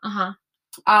 12,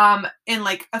 Uh-huh. in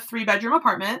like a 3-bedroom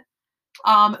apartment.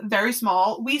 Very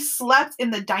small. We slept in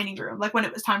the dining room. Like when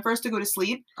it was time for us to go to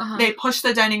sleep, Uh-huh. they pushed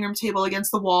the dining room table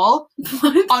against the wall,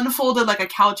 What? unfolded like a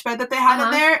couch bed that they had in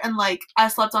Uh-huh. there, and like I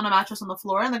slept on a mattress on the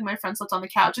floor, and like my friend slept on the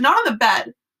couch. Not on the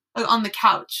bed, like on the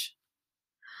couch.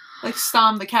 Like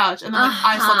stomp the couch, and then like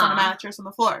I slept on a Uh-huh. mattress on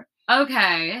the floor.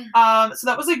 Okay. So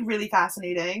that was like really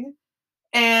fascinating.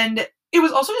 And it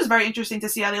was also just very interesting to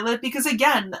see how they live, because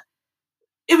again,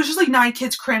 it was just like 9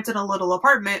 kids cramped in a little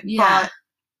apartment, Yeah. but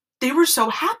they were so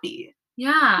happy.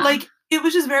 Yeah. Like, it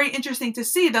was just very interesting to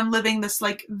see them living this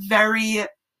like very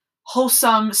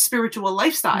wholesome spiritual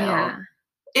lifestyle Yeah.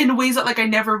 in ways that like I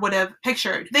never would have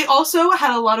pictured. They also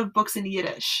had a lot of books in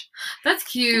Yiddish, That's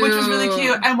cute. which was really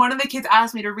cute. And one of the kids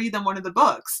asked me to read them one of the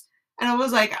books. And I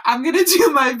was like, I'm going to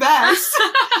do my best.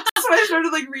 So I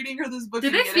started like reading her this book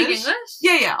Did in they speak Yiddish. English?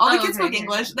 Yeah. All the Oh, kids okay, spoke okay,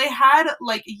 English. okay. They had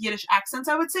like Yiddish accents,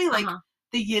 I would say, like Uh-huh.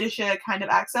 the Yiddish kind of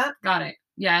accent. Got it.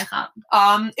 Yeah, I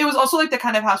thought. It was also like the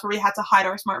kind of house where we had to hide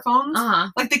our smartphones. Uh-huh.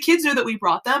 Like the kids knew that we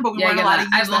brought them, but we Yeah, I weren't get allowed that.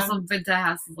 to use I've them. also been to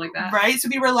houses like that. Right? So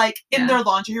we were like in Yeah. their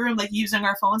laundry room, like using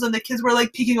our phones, and the kids were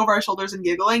like peeking over our shoulders and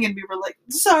giggling, and we were like,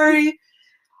 sorry.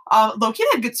 Low-key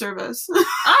had good service.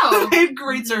 Oh. They had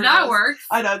great service. That works.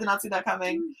 I know, I did not see that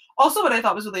coming. Also, what I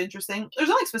thought was really interesting, there's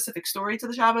no like specific story to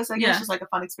the Shabbos, I guess, Yeah. just like a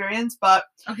fun experience, but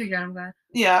Okay, good. I'm glad.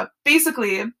 yeah,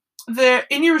 basically, in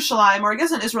Yerushalayim, or I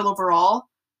guess in Israel overall,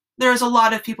 there's a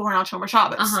lot of people who are not Shomer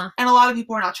Shabbos. Uh-huh. And a lot of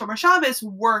people who are not Shomer Shabbos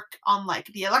work on like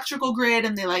the electrical grid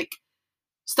and they like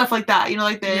stuff like that. You know,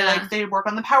 like they work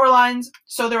on the power lines.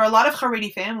 So there are a lot of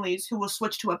Haredi families who will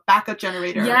switch to a backup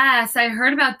generator. Yes, I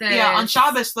heard about this. Yeah, on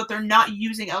Shabbos, so that they're not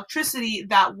using electricity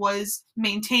that was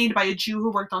maintained by a Jew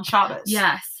who worked on Shabbos.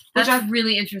 Yes. Which That's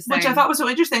really interesting. Which I thought was so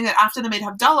interesting that after they made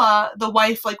Havdalah, the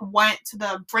wife like went to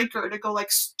the breaker to go like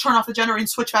turn off the generator and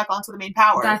switch back onto the main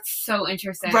power. That's so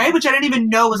interesting. Right, which I didn't even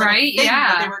know was like, Right? a thing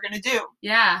that Yeah. they were gonna do.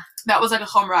 Yeah. That was like a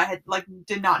chumrah I had like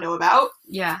did not know about.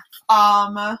 Yeah.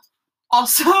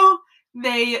 Also,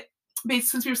 they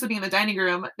since we were sleeping in the dining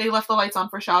room, they left the lights on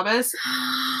for Shabbos.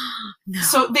 No.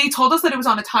 So they told us that it was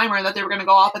on a timer and that they were gonna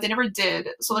go off, but they never did.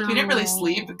 So like we didn't really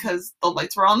sleep No. because the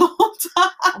lights were on the whole time.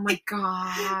 Oh my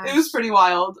god. It was pretty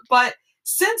wild. But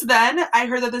since then, I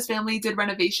heard that this family did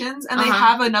renovations and they Uh-huh.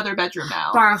 have another bedroom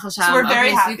now. Baruch Hashem. So we're very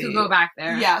okay, happy. So you could go back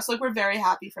there. Yeah, so like we're very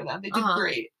happy for them. They did Uh-huh.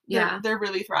 great. Yeah. They're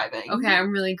really thriving. Okay,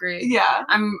 I'm really great. Yeah.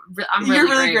 I'm You're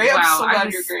really great. I'm Wow, so glad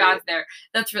just you're great. got there.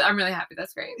 I'm really happy.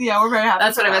 That's great. Yeah, we're very happy.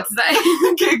 That's for what I meant them.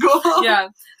 to say. Okay, cool. Yeah.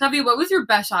 Tavi, what was your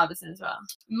best Shabbos in Israel?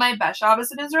 My best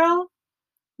Shabbos in Israel?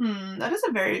 That is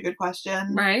a very good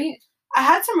question. Right? I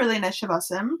had some really nice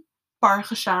Shabbosim. Baruch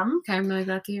Hashem. Okay, I'm really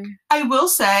glad to hear. I will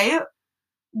say,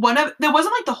 there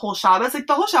wasn't like the whole Shabbos. Like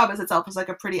the whole Shabbos itself was like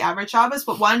a pretty average Shabbos,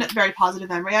 but one very positive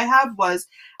memory I have was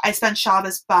I spent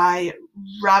Shabbos by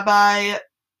Rabbi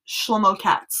Shlomo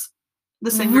Katz.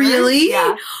 The singer. Really?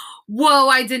 Yeah. Whoa,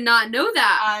 I did not know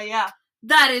that. Yeah.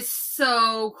 That is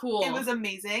so cool. It was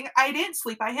amazing. I didn't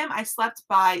sleep by him. I slept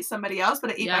by somebody else,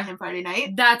 but I ate by him Friday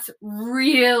night. That's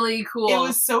really cool. It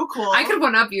was so cool. I could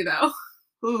one up you though.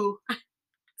 Who?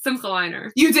 Simcha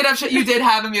Liner. You did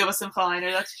have a meal with Simcha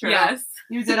Liner. That's true. Yes.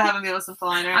 You did have a meal with Simcha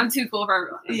Liner. I'm too cool for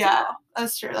everyone. Yeah,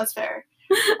 that's true. That's fair.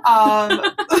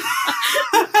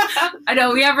 I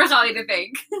know, we have Rachali to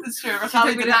thank. It's true. Rachali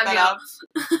took did me have that that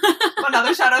up.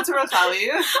 Another shout out to Rachali.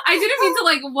 I didn't mean to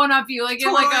like one up you, like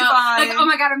in like Totally a fine. like oh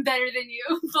my god I'm better than you,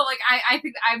 but like I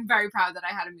think I'm very proud that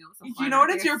I had a meal with some. You know what?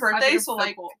 It's your birthday, so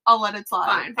like I'll let it slide.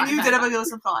 Fine, and fine, you fine, did have a fine. meal with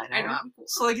Simcha Liner. I know I'm cool.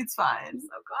 So like it's fine. So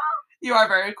cool. You are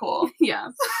very cool. Yeah,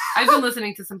 I've been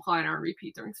listening to Simcha Liner on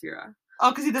repeat during Sphira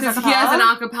Oh, because he does because he has an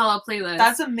acapella playlist.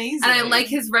 That's amazing. and I like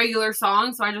his regular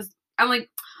songs, so I'm like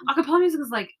acapella music is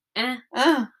like eh.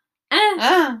 Uh, Eh.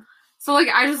 uh. So like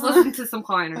I just listened to some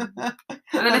Kleiner, and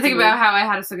then I think about how I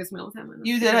had a sukkah meal with him. And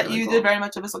You it did. was really You cool. did very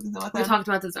much of a something with We him. talked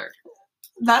about dessert,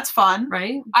 That's fun.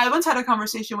 right? I once had a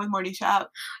conversation with Morty Chap.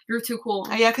 You're too cool.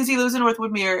 Yeah, because he lives in North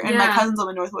Woodmere, and my Yeah. cousins live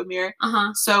in North Woodmere.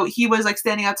 Uh So he was like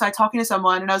standing outside talking to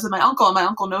someone, and I was with my uncle, and my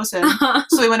uncle knows him. huh.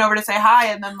 So we went over to say hi,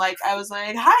 and then like I was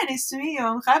like, "Hi, nice to meet you.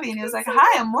 I'm Chavi," and he was like,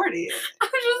 "Hi, I'm Morty." I'm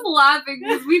just laughing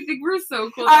because we think we're so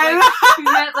cool. I Like, we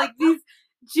met like these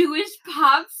Jewish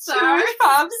pop stars. Jewish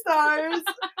pop stars.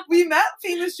 We met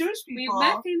famous Jewish We people.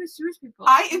 met famous Jewish people.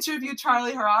 I interviewed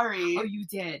Charlie Harari. Oh, you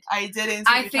did. I did interview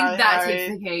I think Charlie that Harari.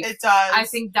 takes the cake. It does. I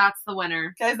think that's the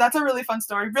winner. Guys, that's a really fun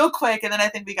story. Real quick, and then I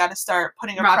think we got to start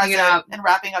putting a Wrapping it present up. and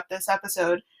wrapping up this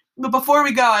episode. But before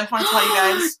we go, I just want to tell you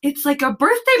guys. It's like a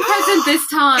birthday present this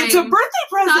time. It's a birthday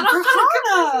present Not a for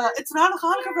Hanukkah Hanukkah. It's not a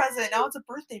Hanukkah present. Now it's a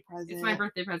birthday present. It's my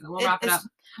birthday present. We'll wrap it It's-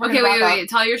 up. we're Okay, gonna wait. wrap up.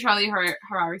 Tell your Charlie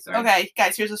Harari story. Okay,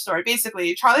 guys, here's the story.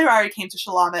 Basically, Charlie Harari came to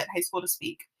Shalom High School to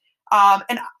speak.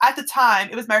 And at the time,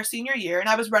 it was my senior year, and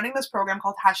I was running this program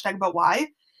called #ButWhy.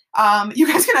 You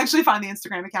guys can actually find the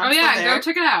Instagram account. Oh It's yeah, still there. go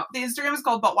check it out. The Instagram is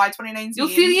called ButWhy2019. You'll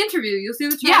see the interview. You'll see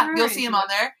the Charlie Yeah, Harari you'll see him on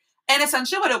interview. there. And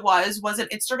essentially what it was an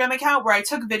Instagram account where I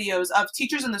took videos of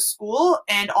teachers in the school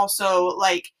and also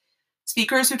like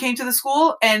speakers who came to the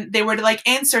school, and they would like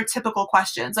answer typical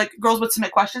questions. Like girls would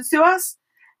submit questions to us.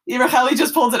 Racheli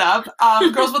just pulled it up.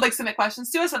 Girls would like submit questions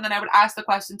to us, and then I would ask the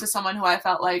question to someone who I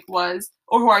felt like was,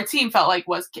 or who our team felt like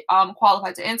was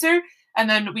qualified to answer. And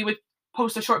then we would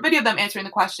post a short video of them answering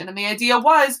the question. And the idea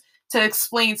was to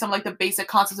explain some like the basic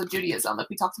concepts of Judaism. Like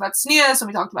we talked about tznius and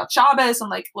we talked about Shabbos and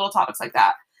like little topics like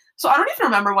that. So I don't even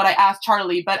remember what I asked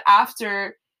Charlie, but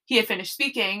after he had finished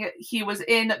speaking, he was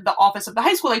in the office of the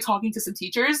high school, like talking to some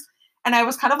teachers. And I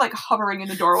was kind of like hovering in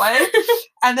the doorway.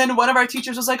 And then one of our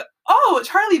teachers was like, "Oh,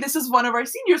 Charlie, this is one of our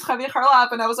seniors, Javier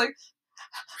Harlap." And I was like,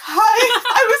 "Hi."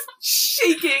 I was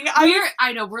shaking.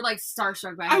 I know, we're like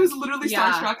starstruck by him. I was literally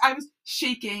starstruck. I was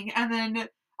shaking. And then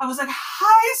I was like,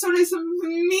 "Hi, so nice to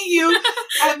meet you."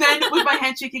 And then with my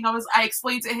hand shaking, I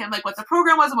explained to him like what the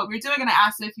program was and what we were doing. And I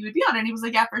asked him if he would be on it. And he was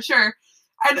like, "Yeah, for sure."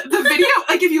 And the video,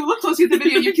 like if you look closely at the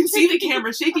video, you can see the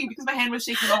camera shaking because my hand was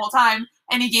shaking the whole time.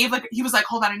 And he was like,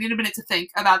 "Hold on, I need a minute to think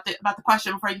about the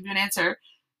question before I give you an answer."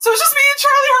 So it was just me and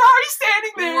Charlie Harari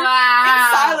standing there in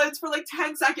silence for like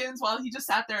 10 seconds while he just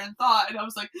sat there and thought. And I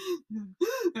was like,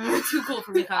 "You're too cool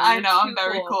for me, Kyle. I know, I'm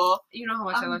very cool. You know how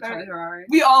much I love Charlie Harari.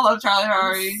 We all love Charlie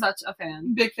Harari. I'm such a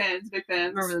fan. Big fans.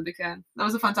 I'm a really big fan. That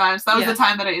was a fun time. So that was the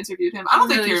time that I interviewed him. I don't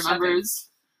think he remembers.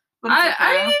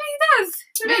 I think he does.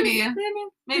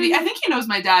 Maybe. I think he knows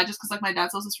my dad just because like my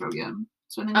dad sells a Srogium.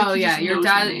 So I think he just your knows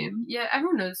dad. my name. Yeah,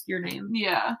 everyone knows your name.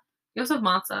 Yeah. You also have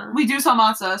matzah. We do sell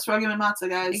matzah, Srogium and matzah,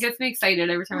 guys. It gets me excited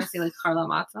every time I see like Carla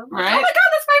matzah. Right? Oh my god,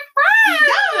 that's my friend!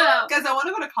 Yeah. Guys, I want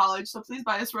to go to college, so please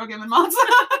buy us Srogium and matzah.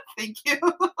 Thank you.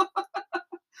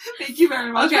 Thank you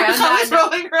very much. Okay,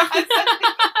 rolling her eyes.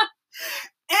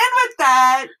 And with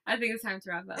that, I think it's time to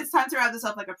wrap up. It's time to wrap this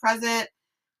up like a present.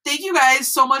 Thank you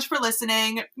guys so much for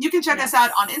listening. You can check us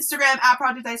out on Instagram at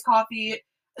Project Ice Coffee.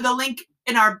 The link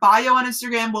in our bio on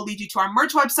Instagram will lead you to our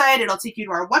merch website. It'll take you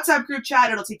to our WhatsApp group chat.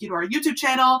 It'll take you to our YouTube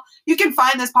channel. You can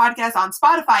find this podcast on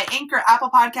Spotify, Anchor, Apple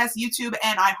Podcasts, YouTube,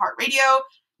 and iHeartRadio.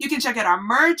 You can check out our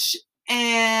merch.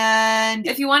 And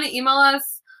if you want to email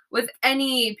us with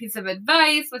any piece of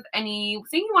advice, with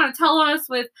anything you want to tell us,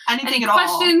 with anything any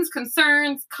questions,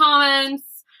 concerns, comments,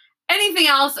 anything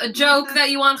else, a joke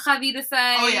that you want Javi to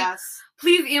say. Oh, yes.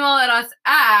 Please email us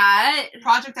at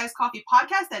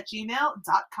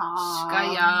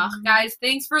projecticecoffeepodcast@gmail.com. Guys,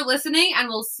 thanks for listening, and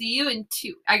we'll see you in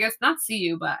I guess not see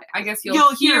you, but I guess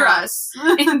you'll hear us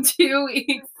in 2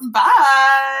 weeks. Bye.